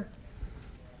anywhere?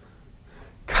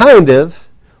 Kind of.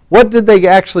 What did they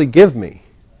actually give me?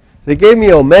 They gave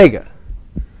me omega.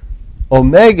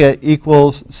 Omega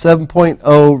equals 7.0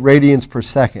 radians per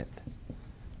second.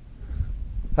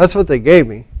 That's what they gave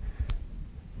me.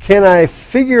 Can I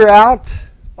figure out?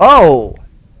 Oh,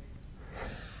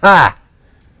 ha!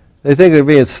 They think they're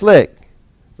being slick,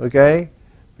 okay?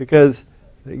 Because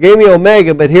they gave me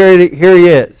omega, but here he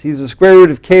is. He's the square root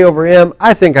of k over m.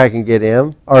 I think I can get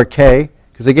m, or k,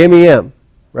 because they gave me m,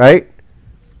 right?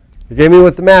 They gave me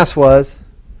what the mass was.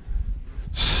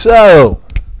 So,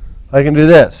 I can do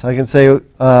this. I can say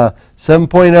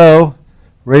 7.0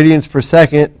 radians per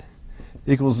second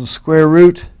equals the square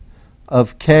root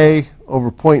of k over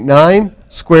 0.9.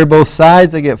 Square both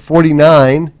sides, I get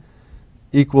 49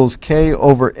 equals k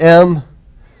over m.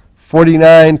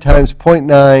 49 times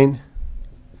 0.9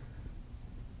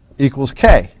 equals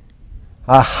k.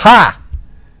 Aha!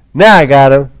 Now I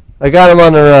got him. I got him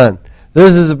on the run.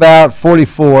 This is about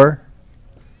 44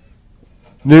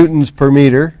 newtons per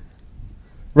meter,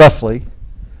 roughly.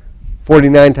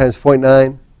 49 times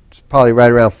 0.9, it's probably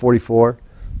right around 44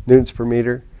 newtons per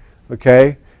meter.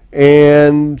 Okay?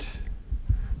 And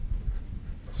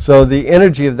so the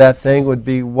energy of that thing would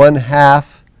be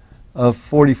 1/2 of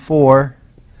 44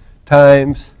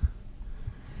 times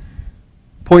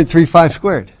 0.35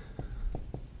 squared.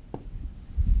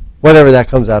 Whatever that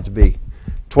comes out to be.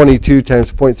 22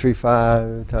 times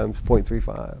 0.35 times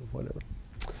 0.35, whatever.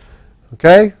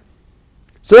 Okay?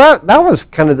 So that was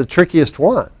kind of the trickiest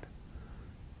one.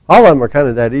 All of them are kind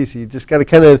of that easy. You just got to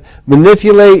kind of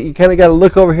manipulate. You kind of got to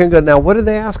look over here and go, now what are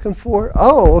they asking for?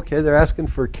 Oh, okay, they're asking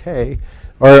for K.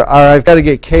 Or I've got to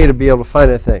get K to be able to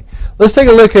find that thing. Let's take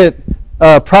a look at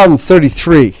problem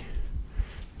 33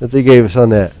 that they gave us on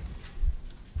that.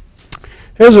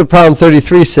 Here's what problem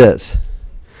 33 says.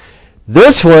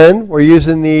 This one, we're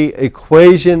using the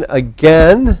equation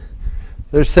again.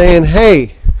 They're saying,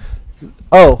 hey,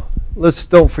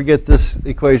 don't forget this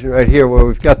equation right here where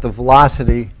we've got the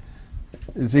velocity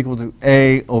is equal to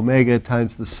A omega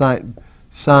times the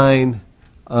sine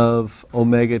of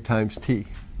omega times t.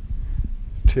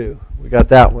 2. We got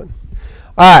that one.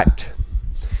 All right.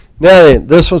 Now then,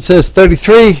 this one says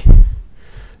 33.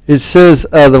 It says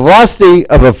the velocity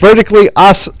of a vertically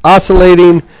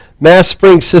oscillating mass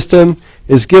spring system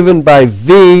is given by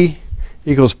V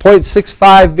equals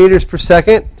 0.65 meters per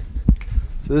second.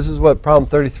 So this is what problem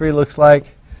 33 looks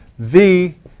like.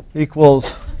 V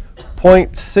equals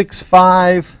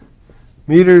 0.65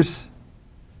 meters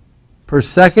per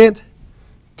second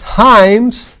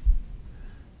times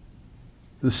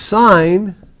the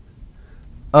sine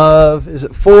of, is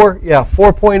it 4? Yeah,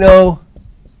 4.0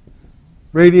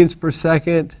 radians per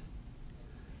second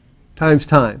times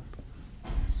time.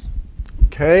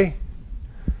 Okay?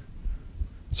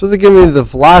 So they give me the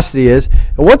velocity is.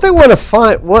 And what they want to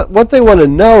find, what they want to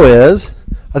know is,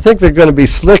 I think they're going to be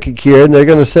slick here, and they're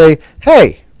going to say,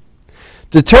 hey,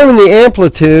 determine the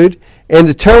amplitude and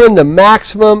determine the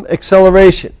maximum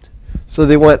acceleration. So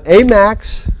they want A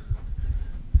max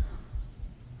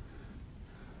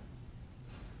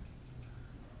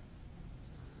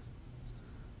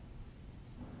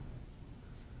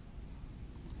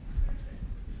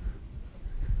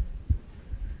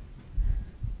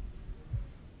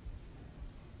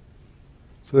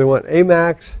So they want A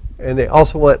max, and they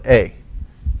also want A.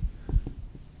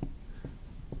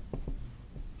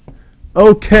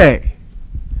 Okay.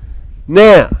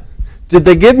 Now, did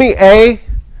they give me A?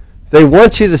 They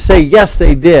want you to say yes,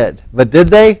 they did. But did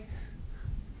they?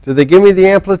 Did they give me the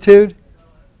amplitude?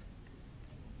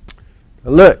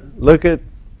 Look at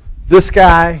this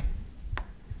guy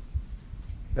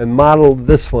and model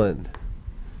this one.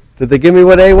 Did they give me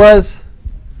what A was?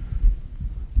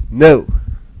 No,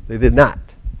 they did not.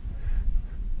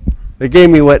 They gave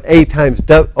me what A times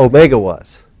omega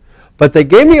was. But they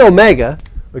gave me omega,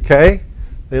 okay?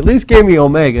 They at least gave me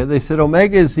omega. They said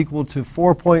omega is equal to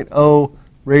 4.0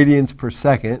 radians per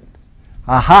second.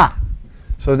 Aha!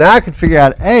 So now I can figure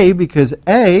out A, because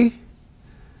A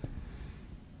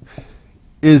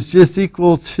is just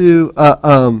equal to,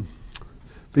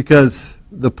 because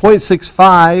the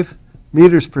 0.65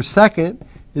 meters per second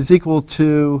is equal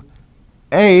to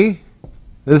A.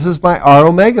 This is my R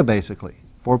omega, basically.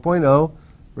 4.0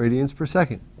 radians per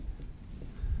second.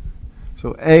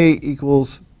 So A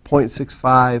equals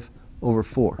 0.65 over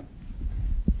 4.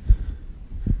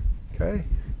 Okay.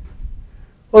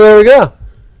 Well, there we go.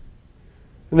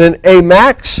 And then A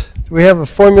max. Do we have a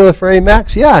formula for A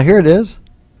max? Yeah, here it is.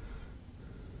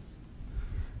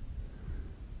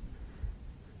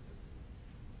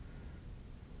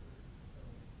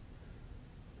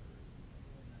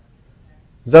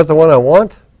 Is that the one I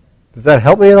want? Does that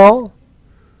help me at all?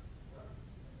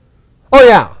 Oh,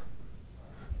 yeah.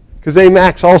 Because A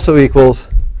max also equals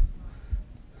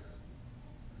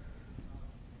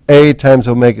A times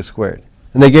omega squared.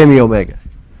 And they gave me omega.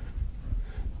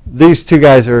 These two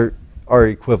guys are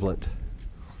equivalent.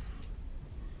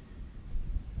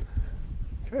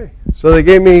 Okay. So they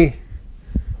gave me,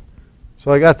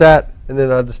 so I got that, and then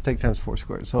I'll just take times 4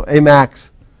 squared. So A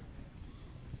max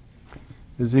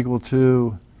is equal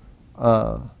to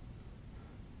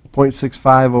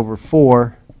 0.65 over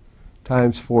 4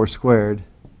 times 4 squared,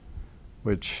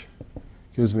 which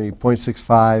gives me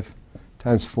 0.65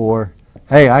 times 4.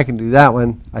 Hey, I can do that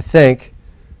one, I think.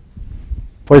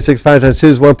 0.65 times 2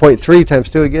 is 1.3 times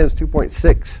 2 again is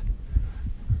 2.6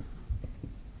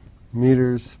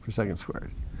 meters per second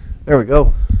squared. There we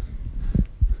go.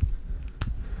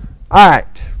 All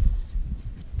right.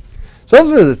 So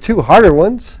those are the two harder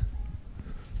ones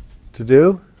to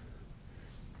do.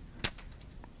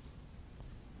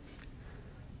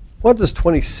 What does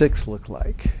 26 look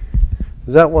like?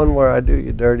 Is that one where I do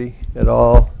you dirty at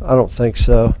all? I don't think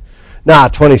so. Nah,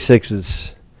 26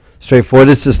 is straightforward.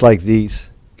 It's just like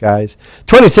these guys.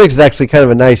 26 is actually kind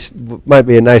of a nice, might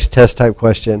be a nice test type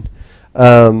question,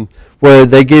 where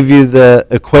they give you the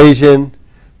equation,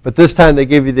 but this time they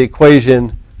give you the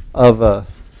equation of,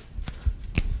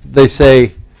 they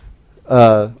say,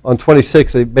 on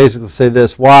 26, they basically say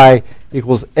this, y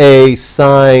equals a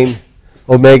sine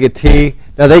omega t.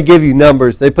 Now they give you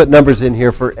numbers. They put numbers in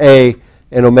here for a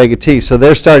and omega t. So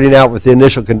they're starting out with the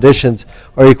initial conditions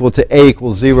are equal to a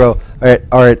equals 0,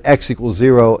 are at x equals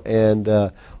 0, and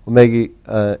omega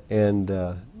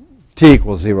and t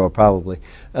equals 0 probably.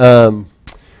 And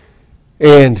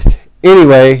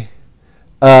anyway,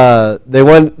 they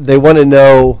want to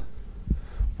know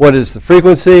what is the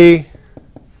frequency,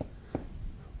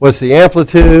 what's the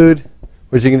amplitude,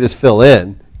 which you can just fill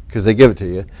in because they give it to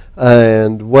you,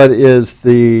 and what is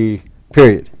the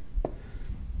period.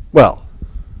 Well,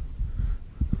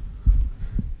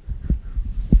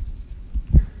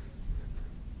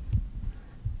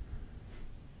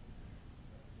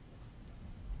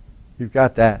 You've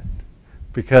got that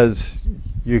because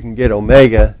you can get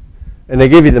omega, and they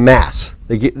give you the mass.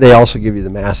 They also give you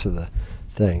the mass of the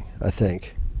thing, I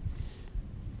think.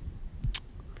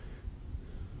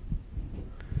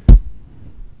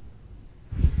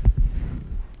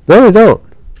 No, they don't.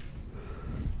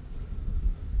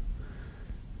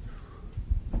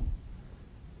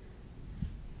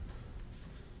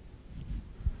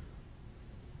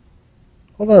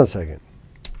 Hold on a second.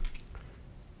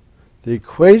 The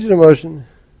equation of motion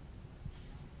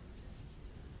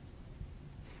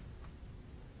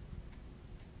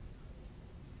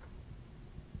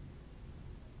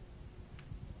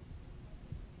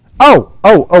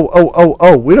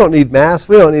Oh, we don't need mass.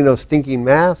 We don't need no stinking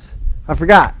mass. I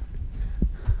forgot.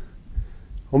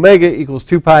 Omega equals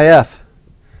 2 pi f.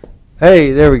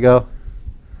 Hey, there we go.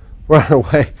 We're on our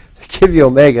way to give you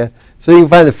omega. So you can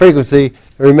find the frequency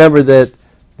and remember that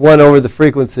 1 over the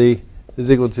frequency is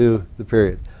equal to the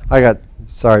period.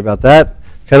 Sorry about that.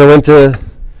 Kind of went to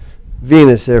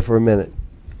Venus there for a minute.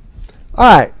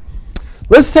 All right.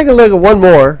 Let's take a look at one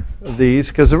more of these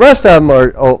because the rest of them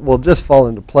will just fall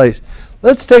into place.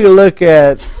 Let's take a look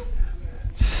at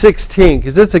 16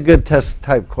 because it's a good test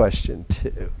type question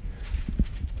too.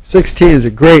 16 is a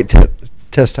great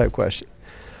test type question.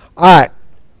 All right.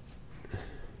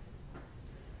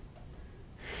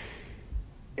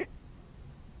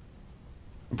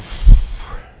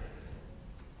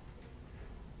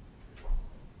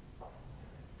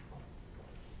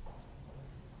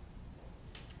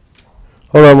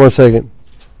 Hold on one second.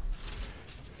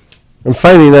 I'm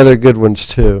finding other good ones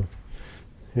too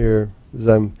here as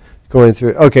I'm going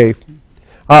through. Okay,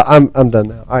 I'm done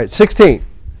now. All right, 16.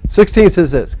 16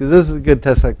 says this, because this is a good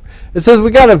test. It says we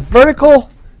got a vertical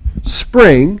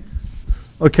spring,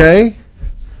 okay?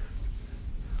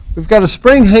 We've got a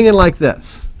spring hanging like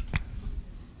this.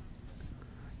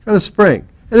 Got a spring,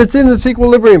 and it's in its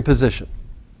equilibrium position,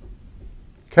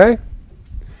 okay?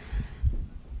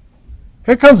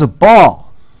 Here comes a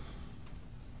ball.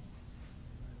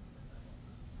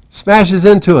 Smashes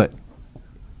into it.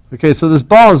 Okay, so this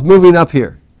ball is moving up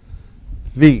here.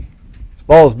 V. This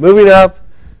ball is moving up,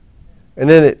 and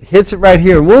then it hits it right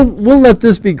here. We'll let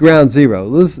this be ground zero.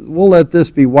 We'll let this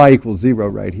be y equals 0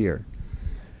 right here.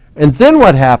 And then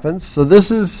what happens, so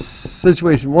this is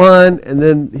situation 1, and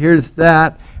then here's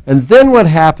that. And then what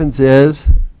happens is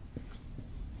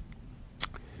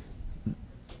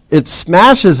it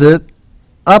smashes it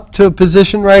up to a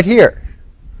position right here.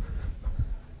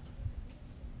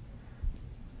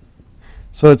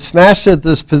 So it's smashed at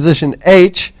this position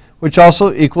h, which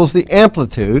also equals the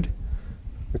amplitude.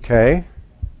 Okay?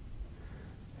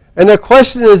 And the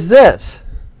question is this.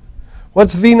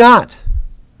 What's V naught?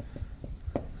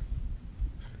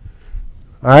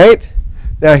 All right?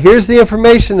 Now here's the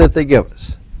information that they give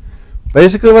us.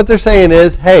 Basically what they're saying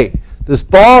is, hey, this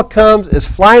ball is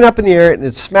flying up in the air and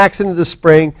it smacks into the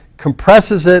spring,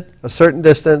 compresses it a certain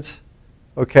distance,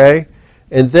 okay?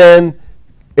 And then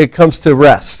it comes to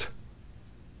rest.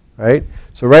 Right?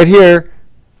 So right here,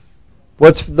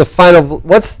 an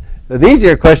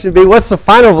easier question would be, what's the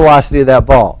final velocity of that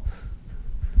ball?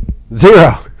 0.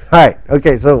 All right.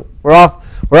 Okay, so we're off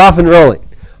and rolling.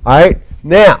 All right.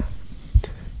 Now,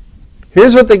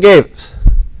 here's what they gave us.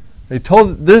 They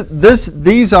told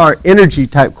these are energy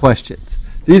type questions.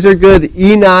 These are good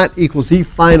E naught equals E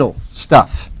final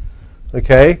stuff.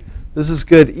 Okay? This is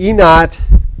good E naught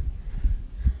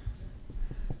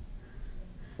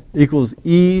equals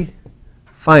E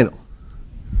final.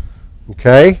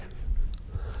 Okay?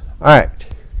 All right.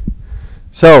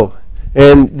 So,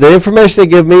 and the information they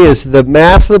give me is the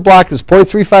mass of the block is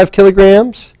 0.35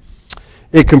 kilograms.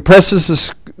 It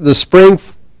compresses the spring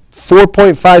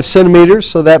 4.5 centimeters,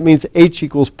 so that means H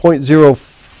equals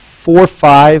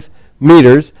 0.045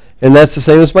 meters, and that's the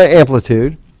same as my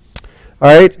amplitude. All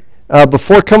right?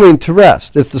 Before coming to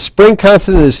rest, if the spring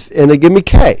constant is, and they give me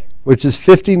K, which is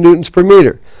 50 newtons per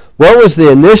meter. What was the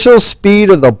initial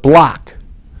speed of the block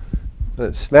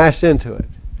that smashed into it?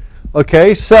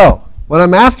 Okay, so what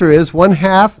I'm after is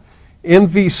 1/2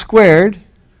 mv squared,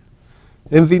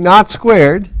 mv naught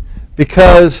squared,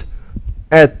 because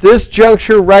at this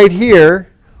juncture right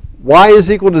here, y is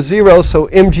equal to 0, so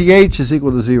mgh is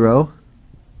equal to 0.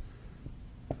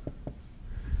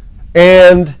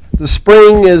 And the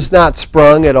spring is not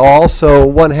sprung at all, so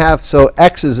 1/2, so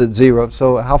x is at 0.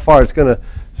 So how far it's going to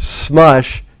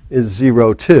smush is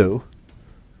 0, too,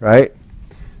 right?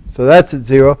 So that's at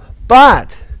 0.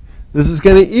 But this is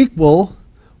going to equal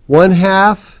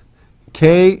 1/2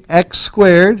 kx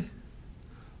squared,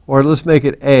 or let's make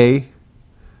it a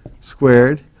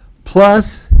squared,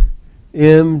 plus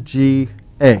mga.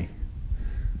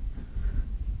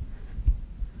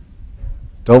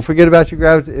 Don't forget about your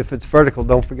gravity. If it's vertical,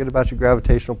 don't forget about your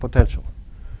gravitational potential.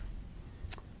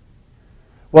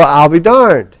 Well, I'll be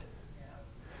darned.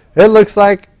 It looks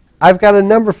like I've got a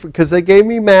number because they gave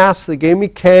me mass, they gave me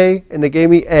K, and they gave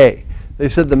me A. They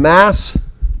said the mass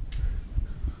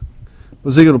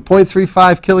was equal to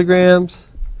 0.35 kilograms,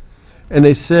 and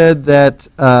they said that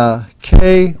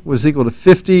K was equal to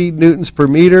 50 newtons per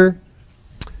meter,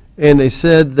 and they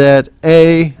said that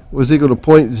A was equal to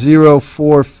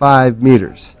 0.045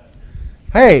 meters.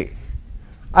 Hey,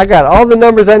 I got all the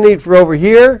numbers I need for over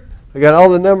here. I got all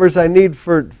the numbers I need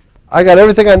for, I got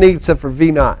everything I need except for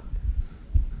V naught.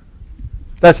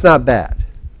 That's not bad.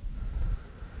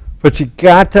 But you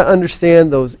got to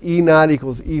understand those E naught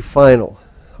equals E final.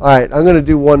 All right, I'm going to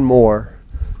do one more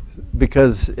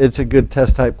because it's a good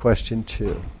test type question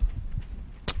too.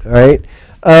 All right.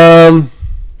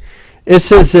 It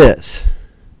says this.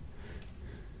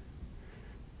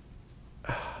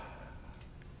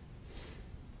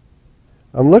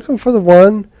 I'm looking for the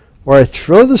one where I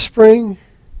throw the spring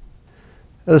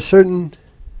at a certain...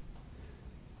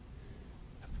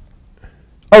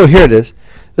 Oh, here it is.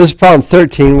 This is problem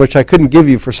 13, which I couldn't give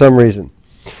you for some reason.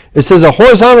 It says a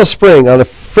horizontal spring on a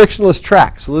frictionless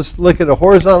track. So let's look at a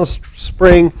horizontal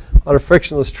spring on a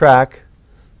frictionless track.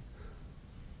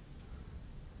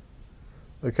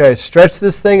 Okay, stretch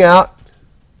this thing out.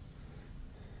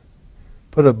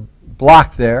 Put a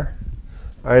block there.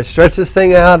 All right, stretch this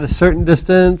thing out a certain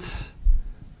distance.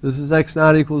 This is x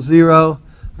naught equals 0.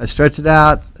 I stretch it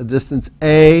out a distance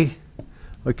a.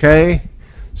 Okay,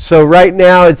 so right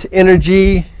now its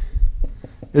energy,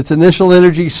 its initial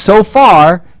energy so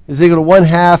far is equal to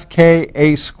 1/2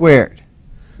 Ka squared.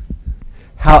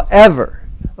 However,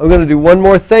 I'm going to do one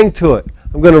more thing to it.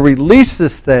 I'm going to release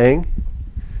this thing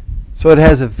so it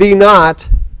has a V naught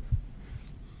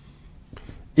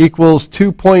equals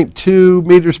 2.2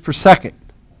 meters per second.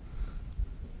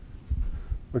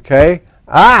 Okay?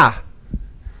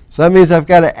 So that means I've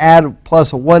got to add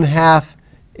plus a 1/2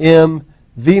 m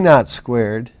V naught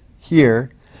squared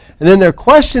here. And then their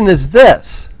question is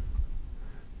this.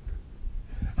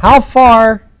 How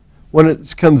far, when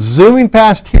it comes zooming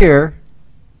past here,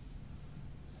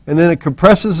 and then it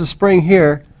compresses the spring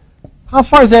here, how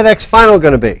far is that x final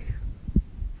going to be?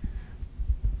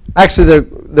 Actually,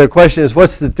 the question is,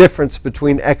 what's the difference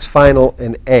between x final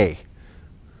and A?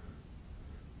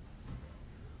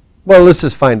 Well, let's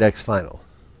just find x final.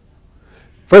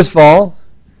 First of all,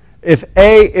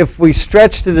 if we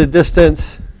stretched it a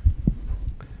distance,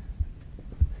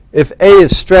 if A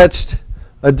is stretched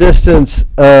a distance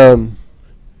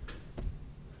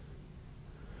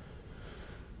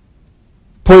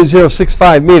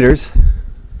 0.065 meters,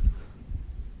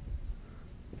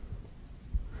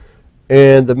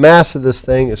 and the mass of this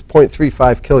thing is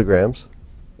 0.35 kilograms.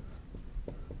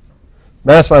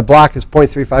 Mass of my block is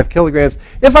 0.35 kilograms.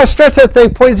 If I stretch that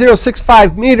thing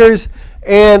 0.065 meters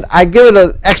and I give it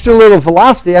an extra little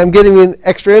velocity, I'm getting an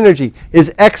extra energy.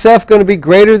 Is XF going to be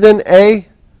greater than A?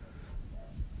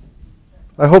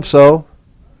 I hope so.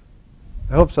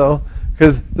 I hope so.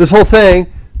 Because this whole thing,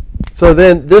 so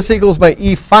then this equals my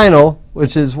E final,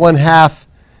 which is 1/2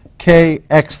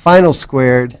 Kx final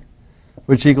squared,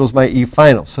 which equals my E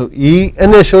final. So E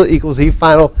initial equals E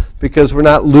final because we're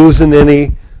not losing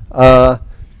any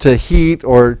to heat,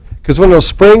 or because when those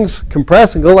springs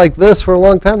compress and go like this for a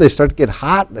long time, they start to get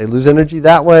hot. They lose energy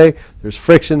that way. There's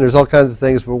friction. There's all kinds of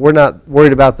things, but we're not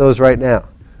worried about those right now.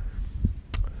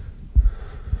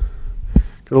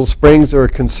 Good old springs are a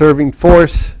conserving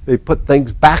force. They put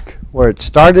things back where it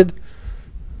started.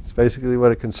 That's basically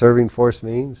what a conserving force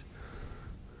means.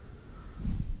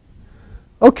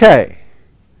 Okay.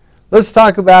 Let's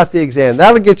talk about the exam.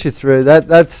 That'll get you through.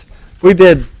 We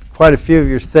did quite a few of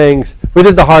your things. We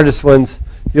did the hardest ones.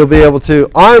 You'll be able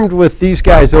to, armed with these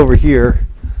guys over here,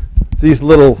 these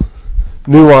little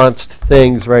nuanced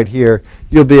things right here,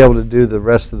 you'll be able to do the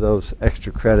rest of those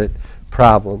extra credit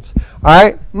problems. All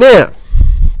right, now,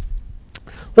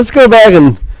 let's go back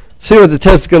and see what the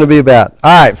test is going to be about.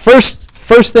 All right, first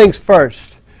things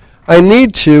first. We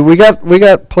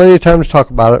got plenty of time to talk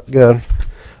about it. Good.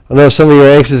 I know some of you are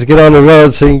anxious to get on the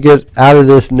road so you can get out of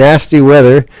this nasty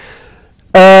weather.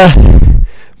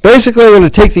 Basically, I'm going to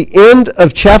take the end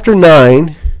of Chapter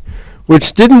 9,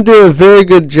 which didn't do a very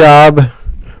good job.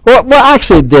 Well,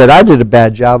 actually it did. I did a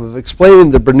bad job of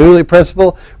explaining the Bernoulli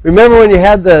principle. Remember when you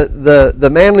had the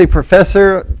Manly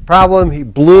professor problem? He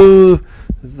blew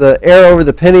the air over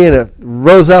the penny and it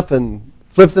rose up and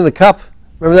flipped in the cup.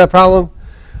 Remember that problem?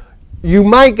 You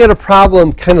might get a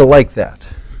problem kind of like that.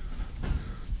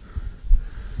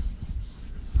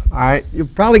 All right, you'll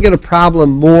probably get a problem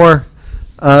more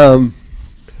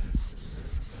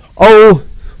Oh,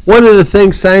 one of the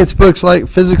things science books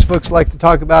physics books like to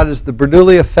talk about is the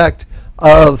Bernoulli effect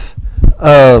of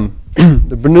the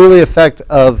Bernoulli effect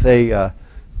of a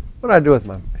what do I do with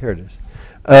my, here it is,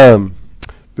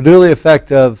 Bernoulli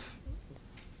effect of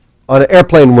on an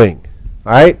airplane wing.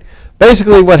 All right,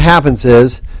 basically what happens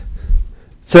is,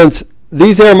 since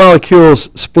these air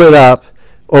molecules split up,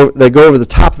 or they go over the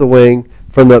top of the wing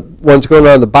from the ones going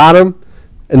on the bottom,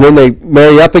 and then they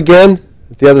marry up again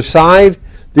at the other side,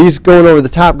 these going over the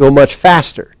top go much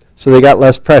faster, so they got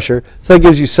less pressure, so that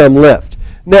gives you some lift.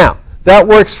 Now, that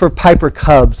works for Piper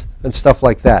Cubs and stuff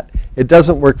like that. It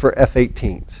doesn't work for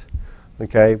F-18s.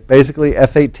 Okay, basically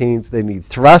F-18s, they need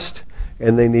thrust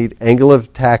and they need angle of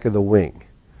attack of the wing.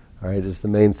 All right, is the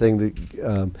main thing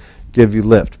to give you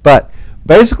lift. But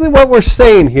basically what we're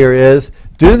saying here is,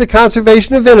 due to the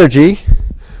conservation of energy,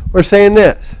 we're saying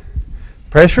this.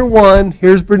 Pressure 1,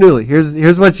 here's Bernoulli.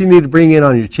 Here's what you need to bring in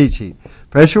on your cheat sheet.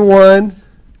 Pressure 1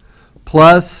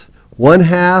 plus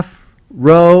 1/2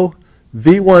 rho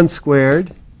V1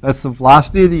 squared, that's the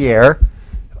velocity of the air,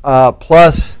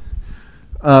 plus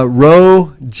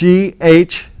rho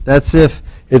GH, that's if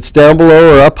it's down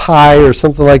below or up high or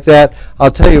something like that.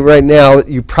 I'll tell you right now,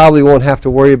 you probably won't have to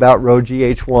worry about rho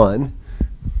GH1,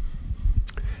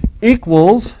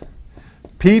 equals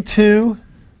P2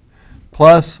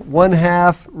 plus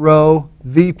 1/2 rho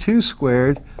V2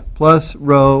 squared plus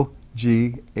rho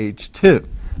GH2.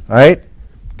 All right?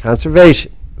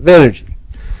 Conservation of energy.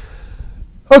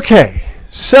 Okay,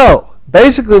 so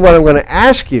basically what I'm going to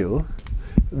ask you,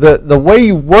 the way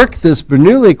you work this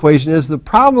Bernoulli equation is the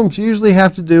problems usually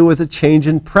have to do with a change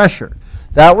in pressure.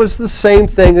 That was the same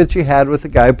thing that you had with the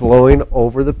guy blowing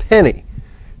over the penny.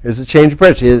 There's a change in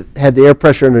pressure. You had the air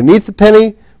pressure underneath the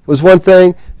penny was one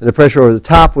thing, and the pressure over the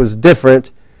top was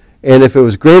different. And if it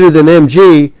was greater than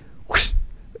mg, whoosh,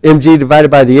 mg divided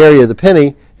by the area of the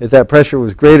penny, if that pressure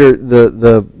was greater,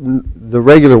 the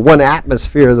regular 1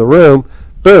 atmosphere of the room,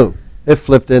 boom, it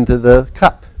flipped into the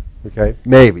cup. Okay,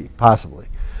 maybe, possibly.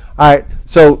 All right,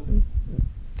 so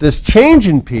this change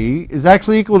in P is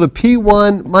actually equal to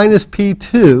P1 minus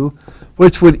P2,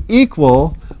 which would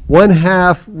equal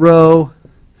 1/2 rho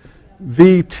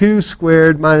V2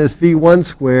 squared minus V1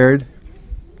 squared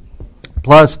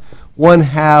plus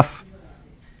 1/2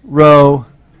 rho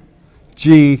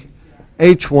G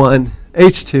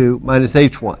H2 minus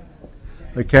H1.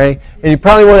 Okay, and you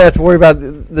probably won't have to worry about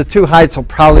the two heights will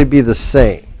probably be the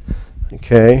same.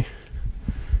 Okay,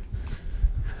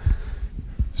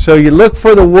 so you look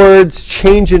for the words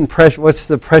change in pressure. What's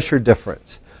the pressure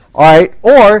difference? All right,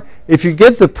 or if you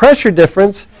get the pressure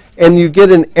difference and you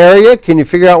get an area, can you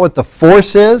figure out what the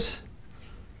force is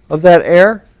of that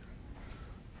air?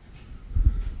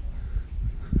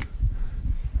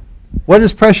 What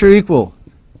does pressure equal?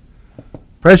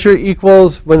 Pressure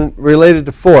equals, when related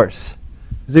to force,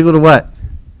 is equal to what?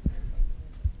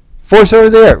 Force over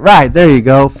the air. Right, there you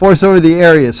go. Force over the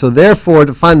area. So therefore,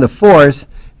 to find the force,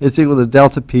 it's equal to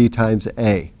delta P times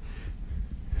A.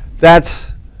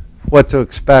 That's what to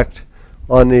expect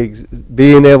on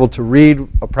being able to read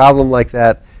a problem like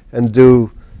that and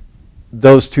do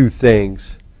those two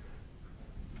things.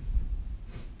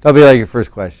 That'll be like your first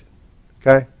question.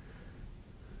 Okay?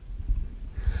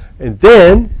 And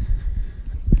then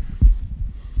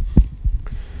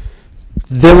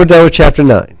we're done with chapter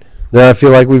 9. Then I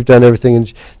feel like we've done everything.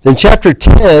 Then chapter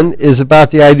 10 is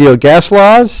about the ideal gas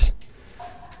laws,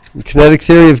 and kinetic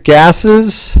theory of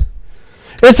gases.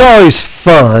 It's always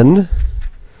fun.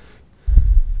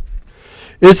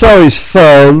 It's always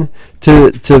fun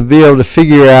to be able to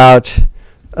figure out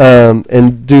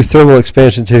and do thermal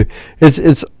expansion too.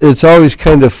 It's always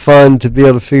kind of fun to be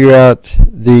able to figure out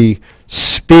the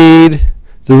speed,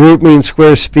 the root mean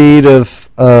square speed of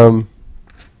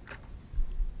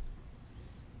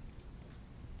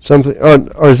something,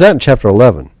 or is that in chapter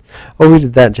 11? Oh, we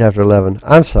did that in chapter 11.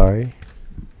 I'm sorry.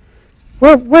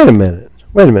 Well, wait a minute.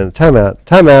 Time out.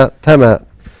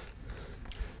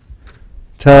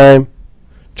 Time.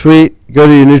 Tweet. Go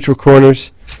to your neutral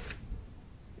corners.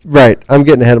 Right. I'm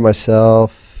getting ahead of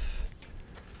myself.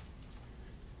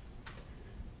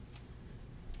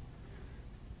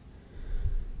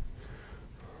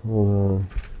 Hold on.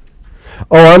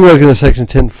 Oh, I'm looking at section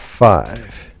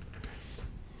 10.5.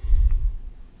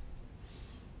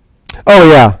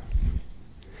 Oh, yeah.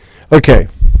 Okay.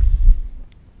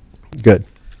 Good.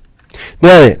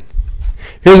 Now then,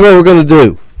 here's what we're going to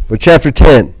do with chapter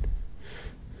 10.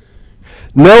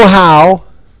 Know how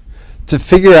to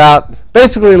figure out,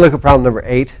 basically look at problem number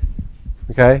 8.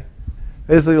 Okay?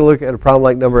 Basically look at a problem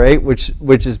like number 8, which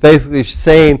is basically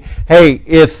saying, hey,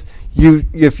 if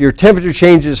your temperature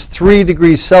changes 3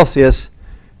 degrees Celsius,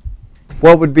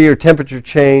 what would be your temperature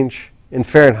change in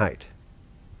Fahrenheit?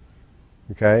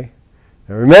 Okay?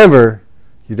 Now remember,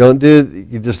 you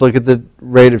just look at the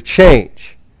rate of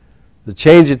change. The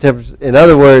change in temperature, in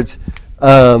other words,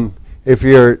 if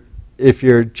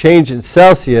your change in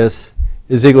Celsius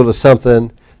is equal to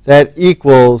something, that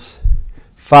equals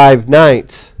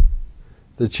 5/9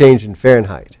 the change in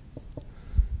Fahrenheit.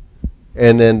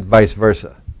 And then vice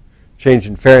versa. Change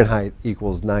in Fahrenheit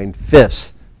equals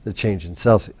 9/5 the change in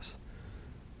Celsius.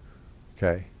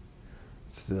 Okay?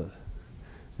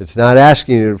 It's not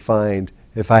asking you to find,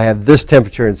 if I have this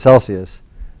temperature in Celsius,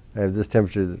 I have this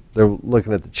temperature, they're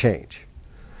looking at the change.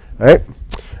 All right?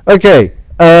 Okay.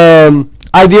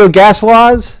 Ideal gas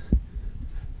laws.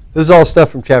 This is all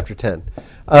stuff from chapter 10.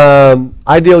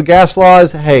 Ideal gas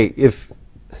laws, hey, if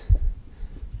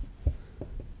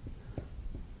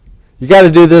you got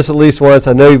to do this at least once.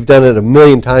 I know you've done it a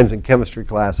million times in chemistry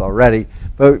class already,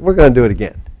 but we're going to do it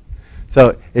again.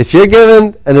 So if you're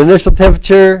given an initial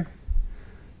temperature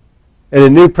and a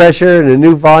new pressure and a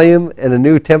new volume and a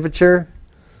new temperature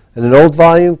and an old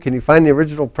volume, can you find the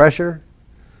original pressure?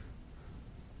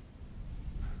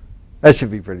 That should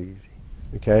be pretty easy.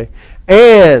 Okay?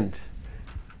 And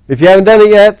if you haven't done it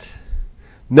yet,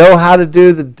 know how to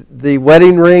do the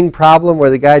wedding ring problem where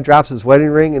the guy drops his wedding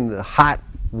ring in the hot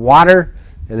water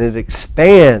and it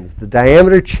expands. The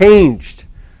diameter changed.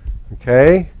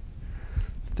 Okay?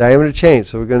 Diameter changed.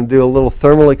 So we're going to do a little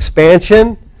thermal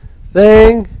expansion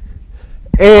thing.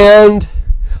 And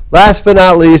last but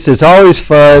not least, it's always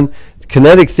fun,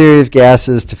 kinetic theory of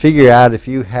gases, to figure out if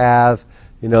you have,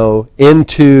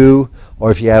 N2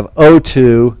 or if you have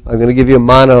O2. I'm going to give you a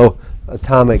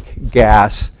monoatomic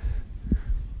gas.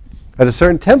 At a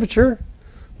certain temperature,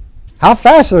 how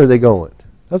fast are they going?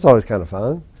 That's always kind of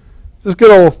fun. Just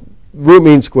good old root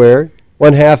mean squared.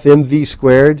 1/2 mv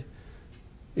squared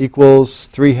equals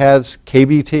 3/2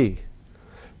 kBT.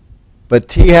 But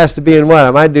T has to be in what?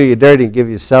 I might do you dirty and give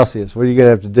you Celsius. What are you going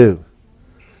to have to do?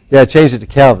 Yeah, change it to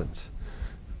kelvins.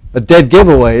 A dead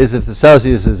giveaway is if the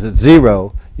Celsius is at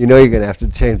 0, you're going to have to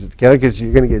change it to Kelvin because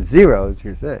you're going to get 0 is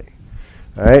your thing.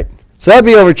 All right? So that'll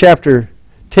be over chapter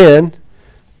 10.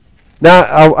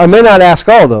 Now, I may not ask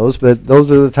all those, but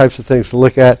those are the types of things to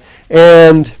look at.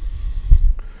 And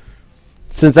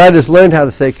since I just learned how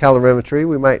to say calorimetry,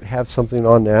 we might have something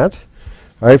on that.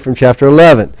 All right, from chapter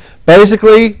 11.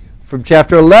 Basically, from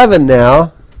chapter 11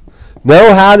 now,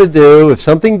 know how to do, if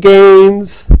something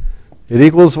gains, it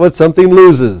equals what something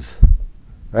loses.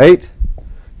 Right?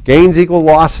 Gains equal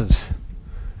losses.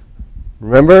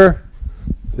 Remember,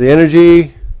 the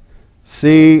energy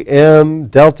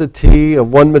Cm delta T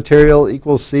of one material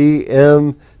equals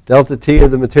Cm delta T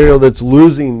of the material that's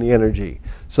losing the energy.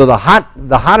 So the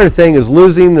hotter thing is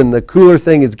losing and the cooler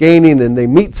thing is gaining, and they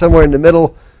meet somewhere in the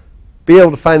middle. Be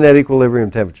able to find that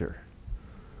equilibrium temperature.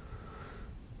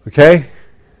 Okay?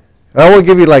 I will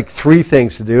give you like 3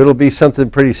 things to do. It'll be something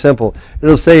pretty simple.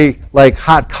 It'll say like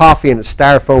hot coffee in a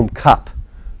styrofoam cup.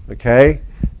 Okay?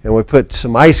 And we put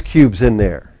some ice cubes in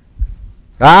there.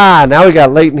 Now we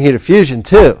got latent heat of fusion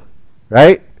too.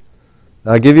 Right?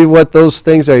 I'll give you what those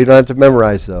things are. You don't have to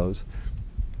memorize those.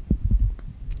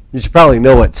 You should probably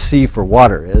know what C for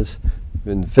water is.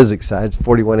 In the physics side, it's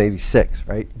 4186,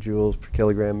 right? Joules per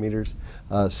kilogram meters,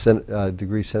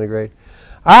 degrees centigrade.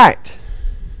 All right.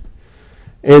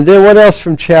 And then what else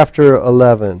from chapter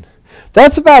 11?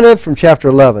 That's about it from chapter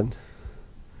 11.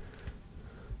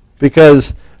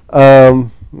 Because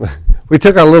we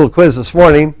took our little quiz this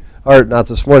morning, or not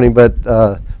this morning, but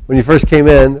when you first came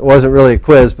in, it wasn't really a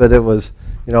quiz, but it was,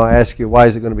 I asked you, why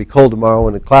is it going to be cold tomorrow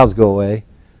when the clouds go away?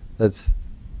 That's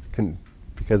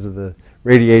because of the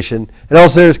radiation. And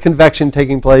also there's convection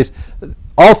taking place.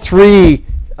 All 3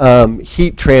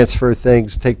 heat transfer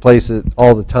things take place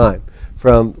all the time.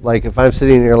 From, like, if I'm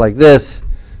sitting here like this,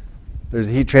 there's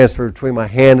a heat transfer between my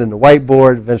hand and the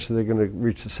whiteboard. Eventually they're going to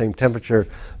reach the same temperature.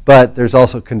 But there's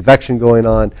also convection going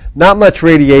on. Not much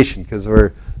radiation because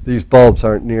these bulbs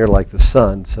aren't near like the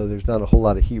sun, so there's not a whole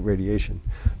lot of heat radiation.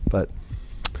 But,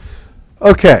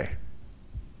 okay.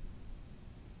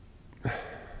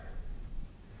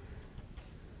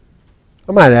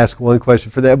 I might ask one question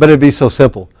for that, but it'd be so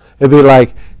simple. It'd be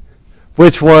like,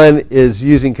 which one is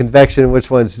using convection and which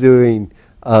one's doing,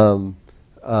 what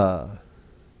are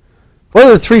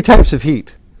the 3 types of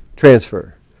heat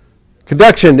transfer?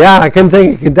 Conduction, yeah, I couldn't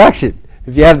think of conduction.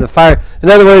 If you have the fire, in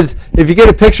other words, if you get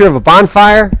a picture of a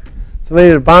bonfire, somebody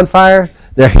at a bonfire,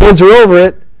 their hands are over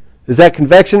it, is that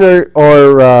convection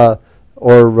or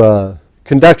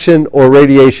conduction or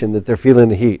radiation that they're feeling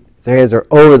the heat? Their hands are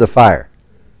over the fire.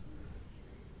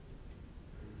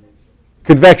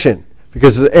 Convection.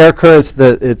 because the air currents,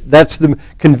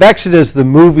 convection is the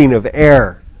moving of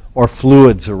air or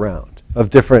fluids around of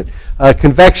different.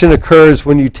 Convection occurs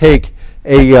when you take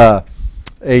hot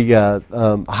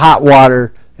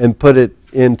water and put it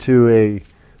into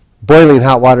boiling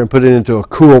hot water and put it into a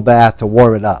cool bath to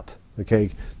warm it up, okay?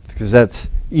 Because that's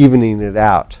evening it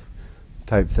out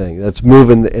type thing. That's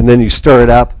moving, and then you stir it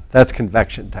up. That's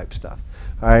convection type stuff,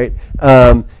 all right?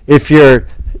 If you're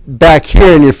back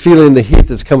here and you're feeling the heat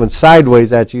that's coming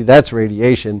sideways at you, that's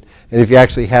radiation. And if you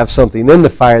actually have something in the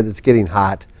fire that's getting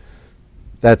hot,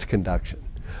 that's conduction.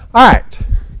 All right.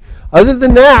 Other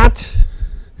than that,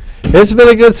 it's been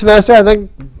a good semester. I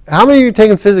think, how many of you are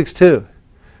taking physics 2?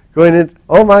 Going in,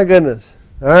 oh my goodness.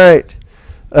 All right.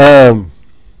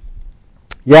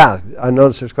 Yeah, I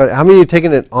noticed there's quite, how many of you are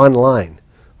taking it online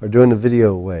or doing the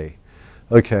video way?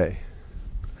 Okay.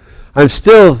 I'm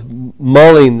still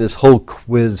mulling this whole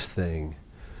quiz thing.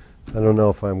 I don't know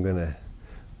if I'm going to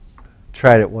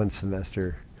try it one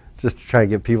semester just to try and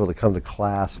get people to come to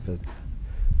class. But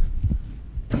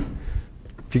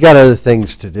if you got other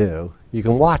things to do, you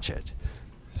can watch it.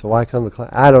 So why come to class?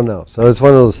 I don't know. So it's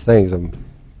one of those things.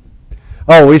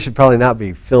 Oh, we should probably not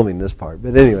be filming this part.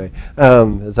 But anyway,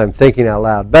 as I'm thinking out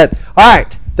loud. But all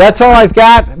right. That's all I've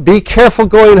got. Be careful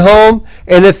going home.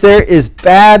 And if there is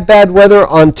bad weather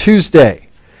on Tuesday,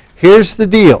 here's the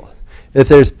deal. If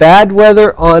there's bad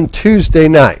weather on Tuesday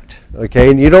night,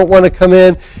 okay, and you don't want to come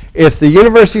in, if the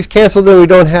university's canceled, then we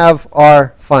don't have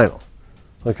our final,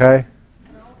 okay?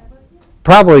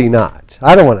 Probably not.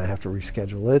 I don't want to have to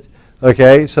reschedule it,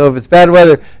 okay? So if it's bad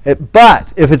weather,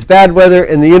 but if it's bad weather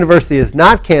and the university is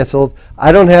not canceled,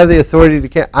 I don't have the authority to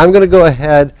cancel. I'm going to go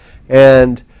ahead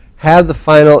and have the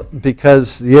final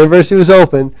because the university was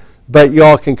open, but you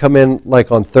all can come in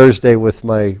like on Thursday with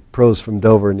my pros from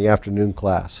Dover in the afternoon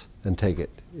class and take it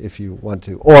if you want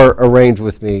to, or arrange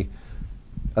with me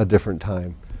a different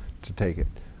time to take it,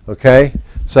 okay?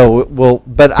 So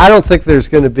but I don't think there's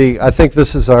going to be, I think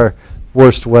this is our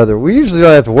worst weather. We usually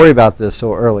don't have to worry about this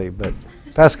so early, but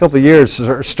the past couple of years,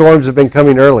 storms have been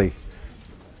coming early.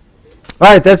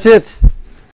 All right, that's it.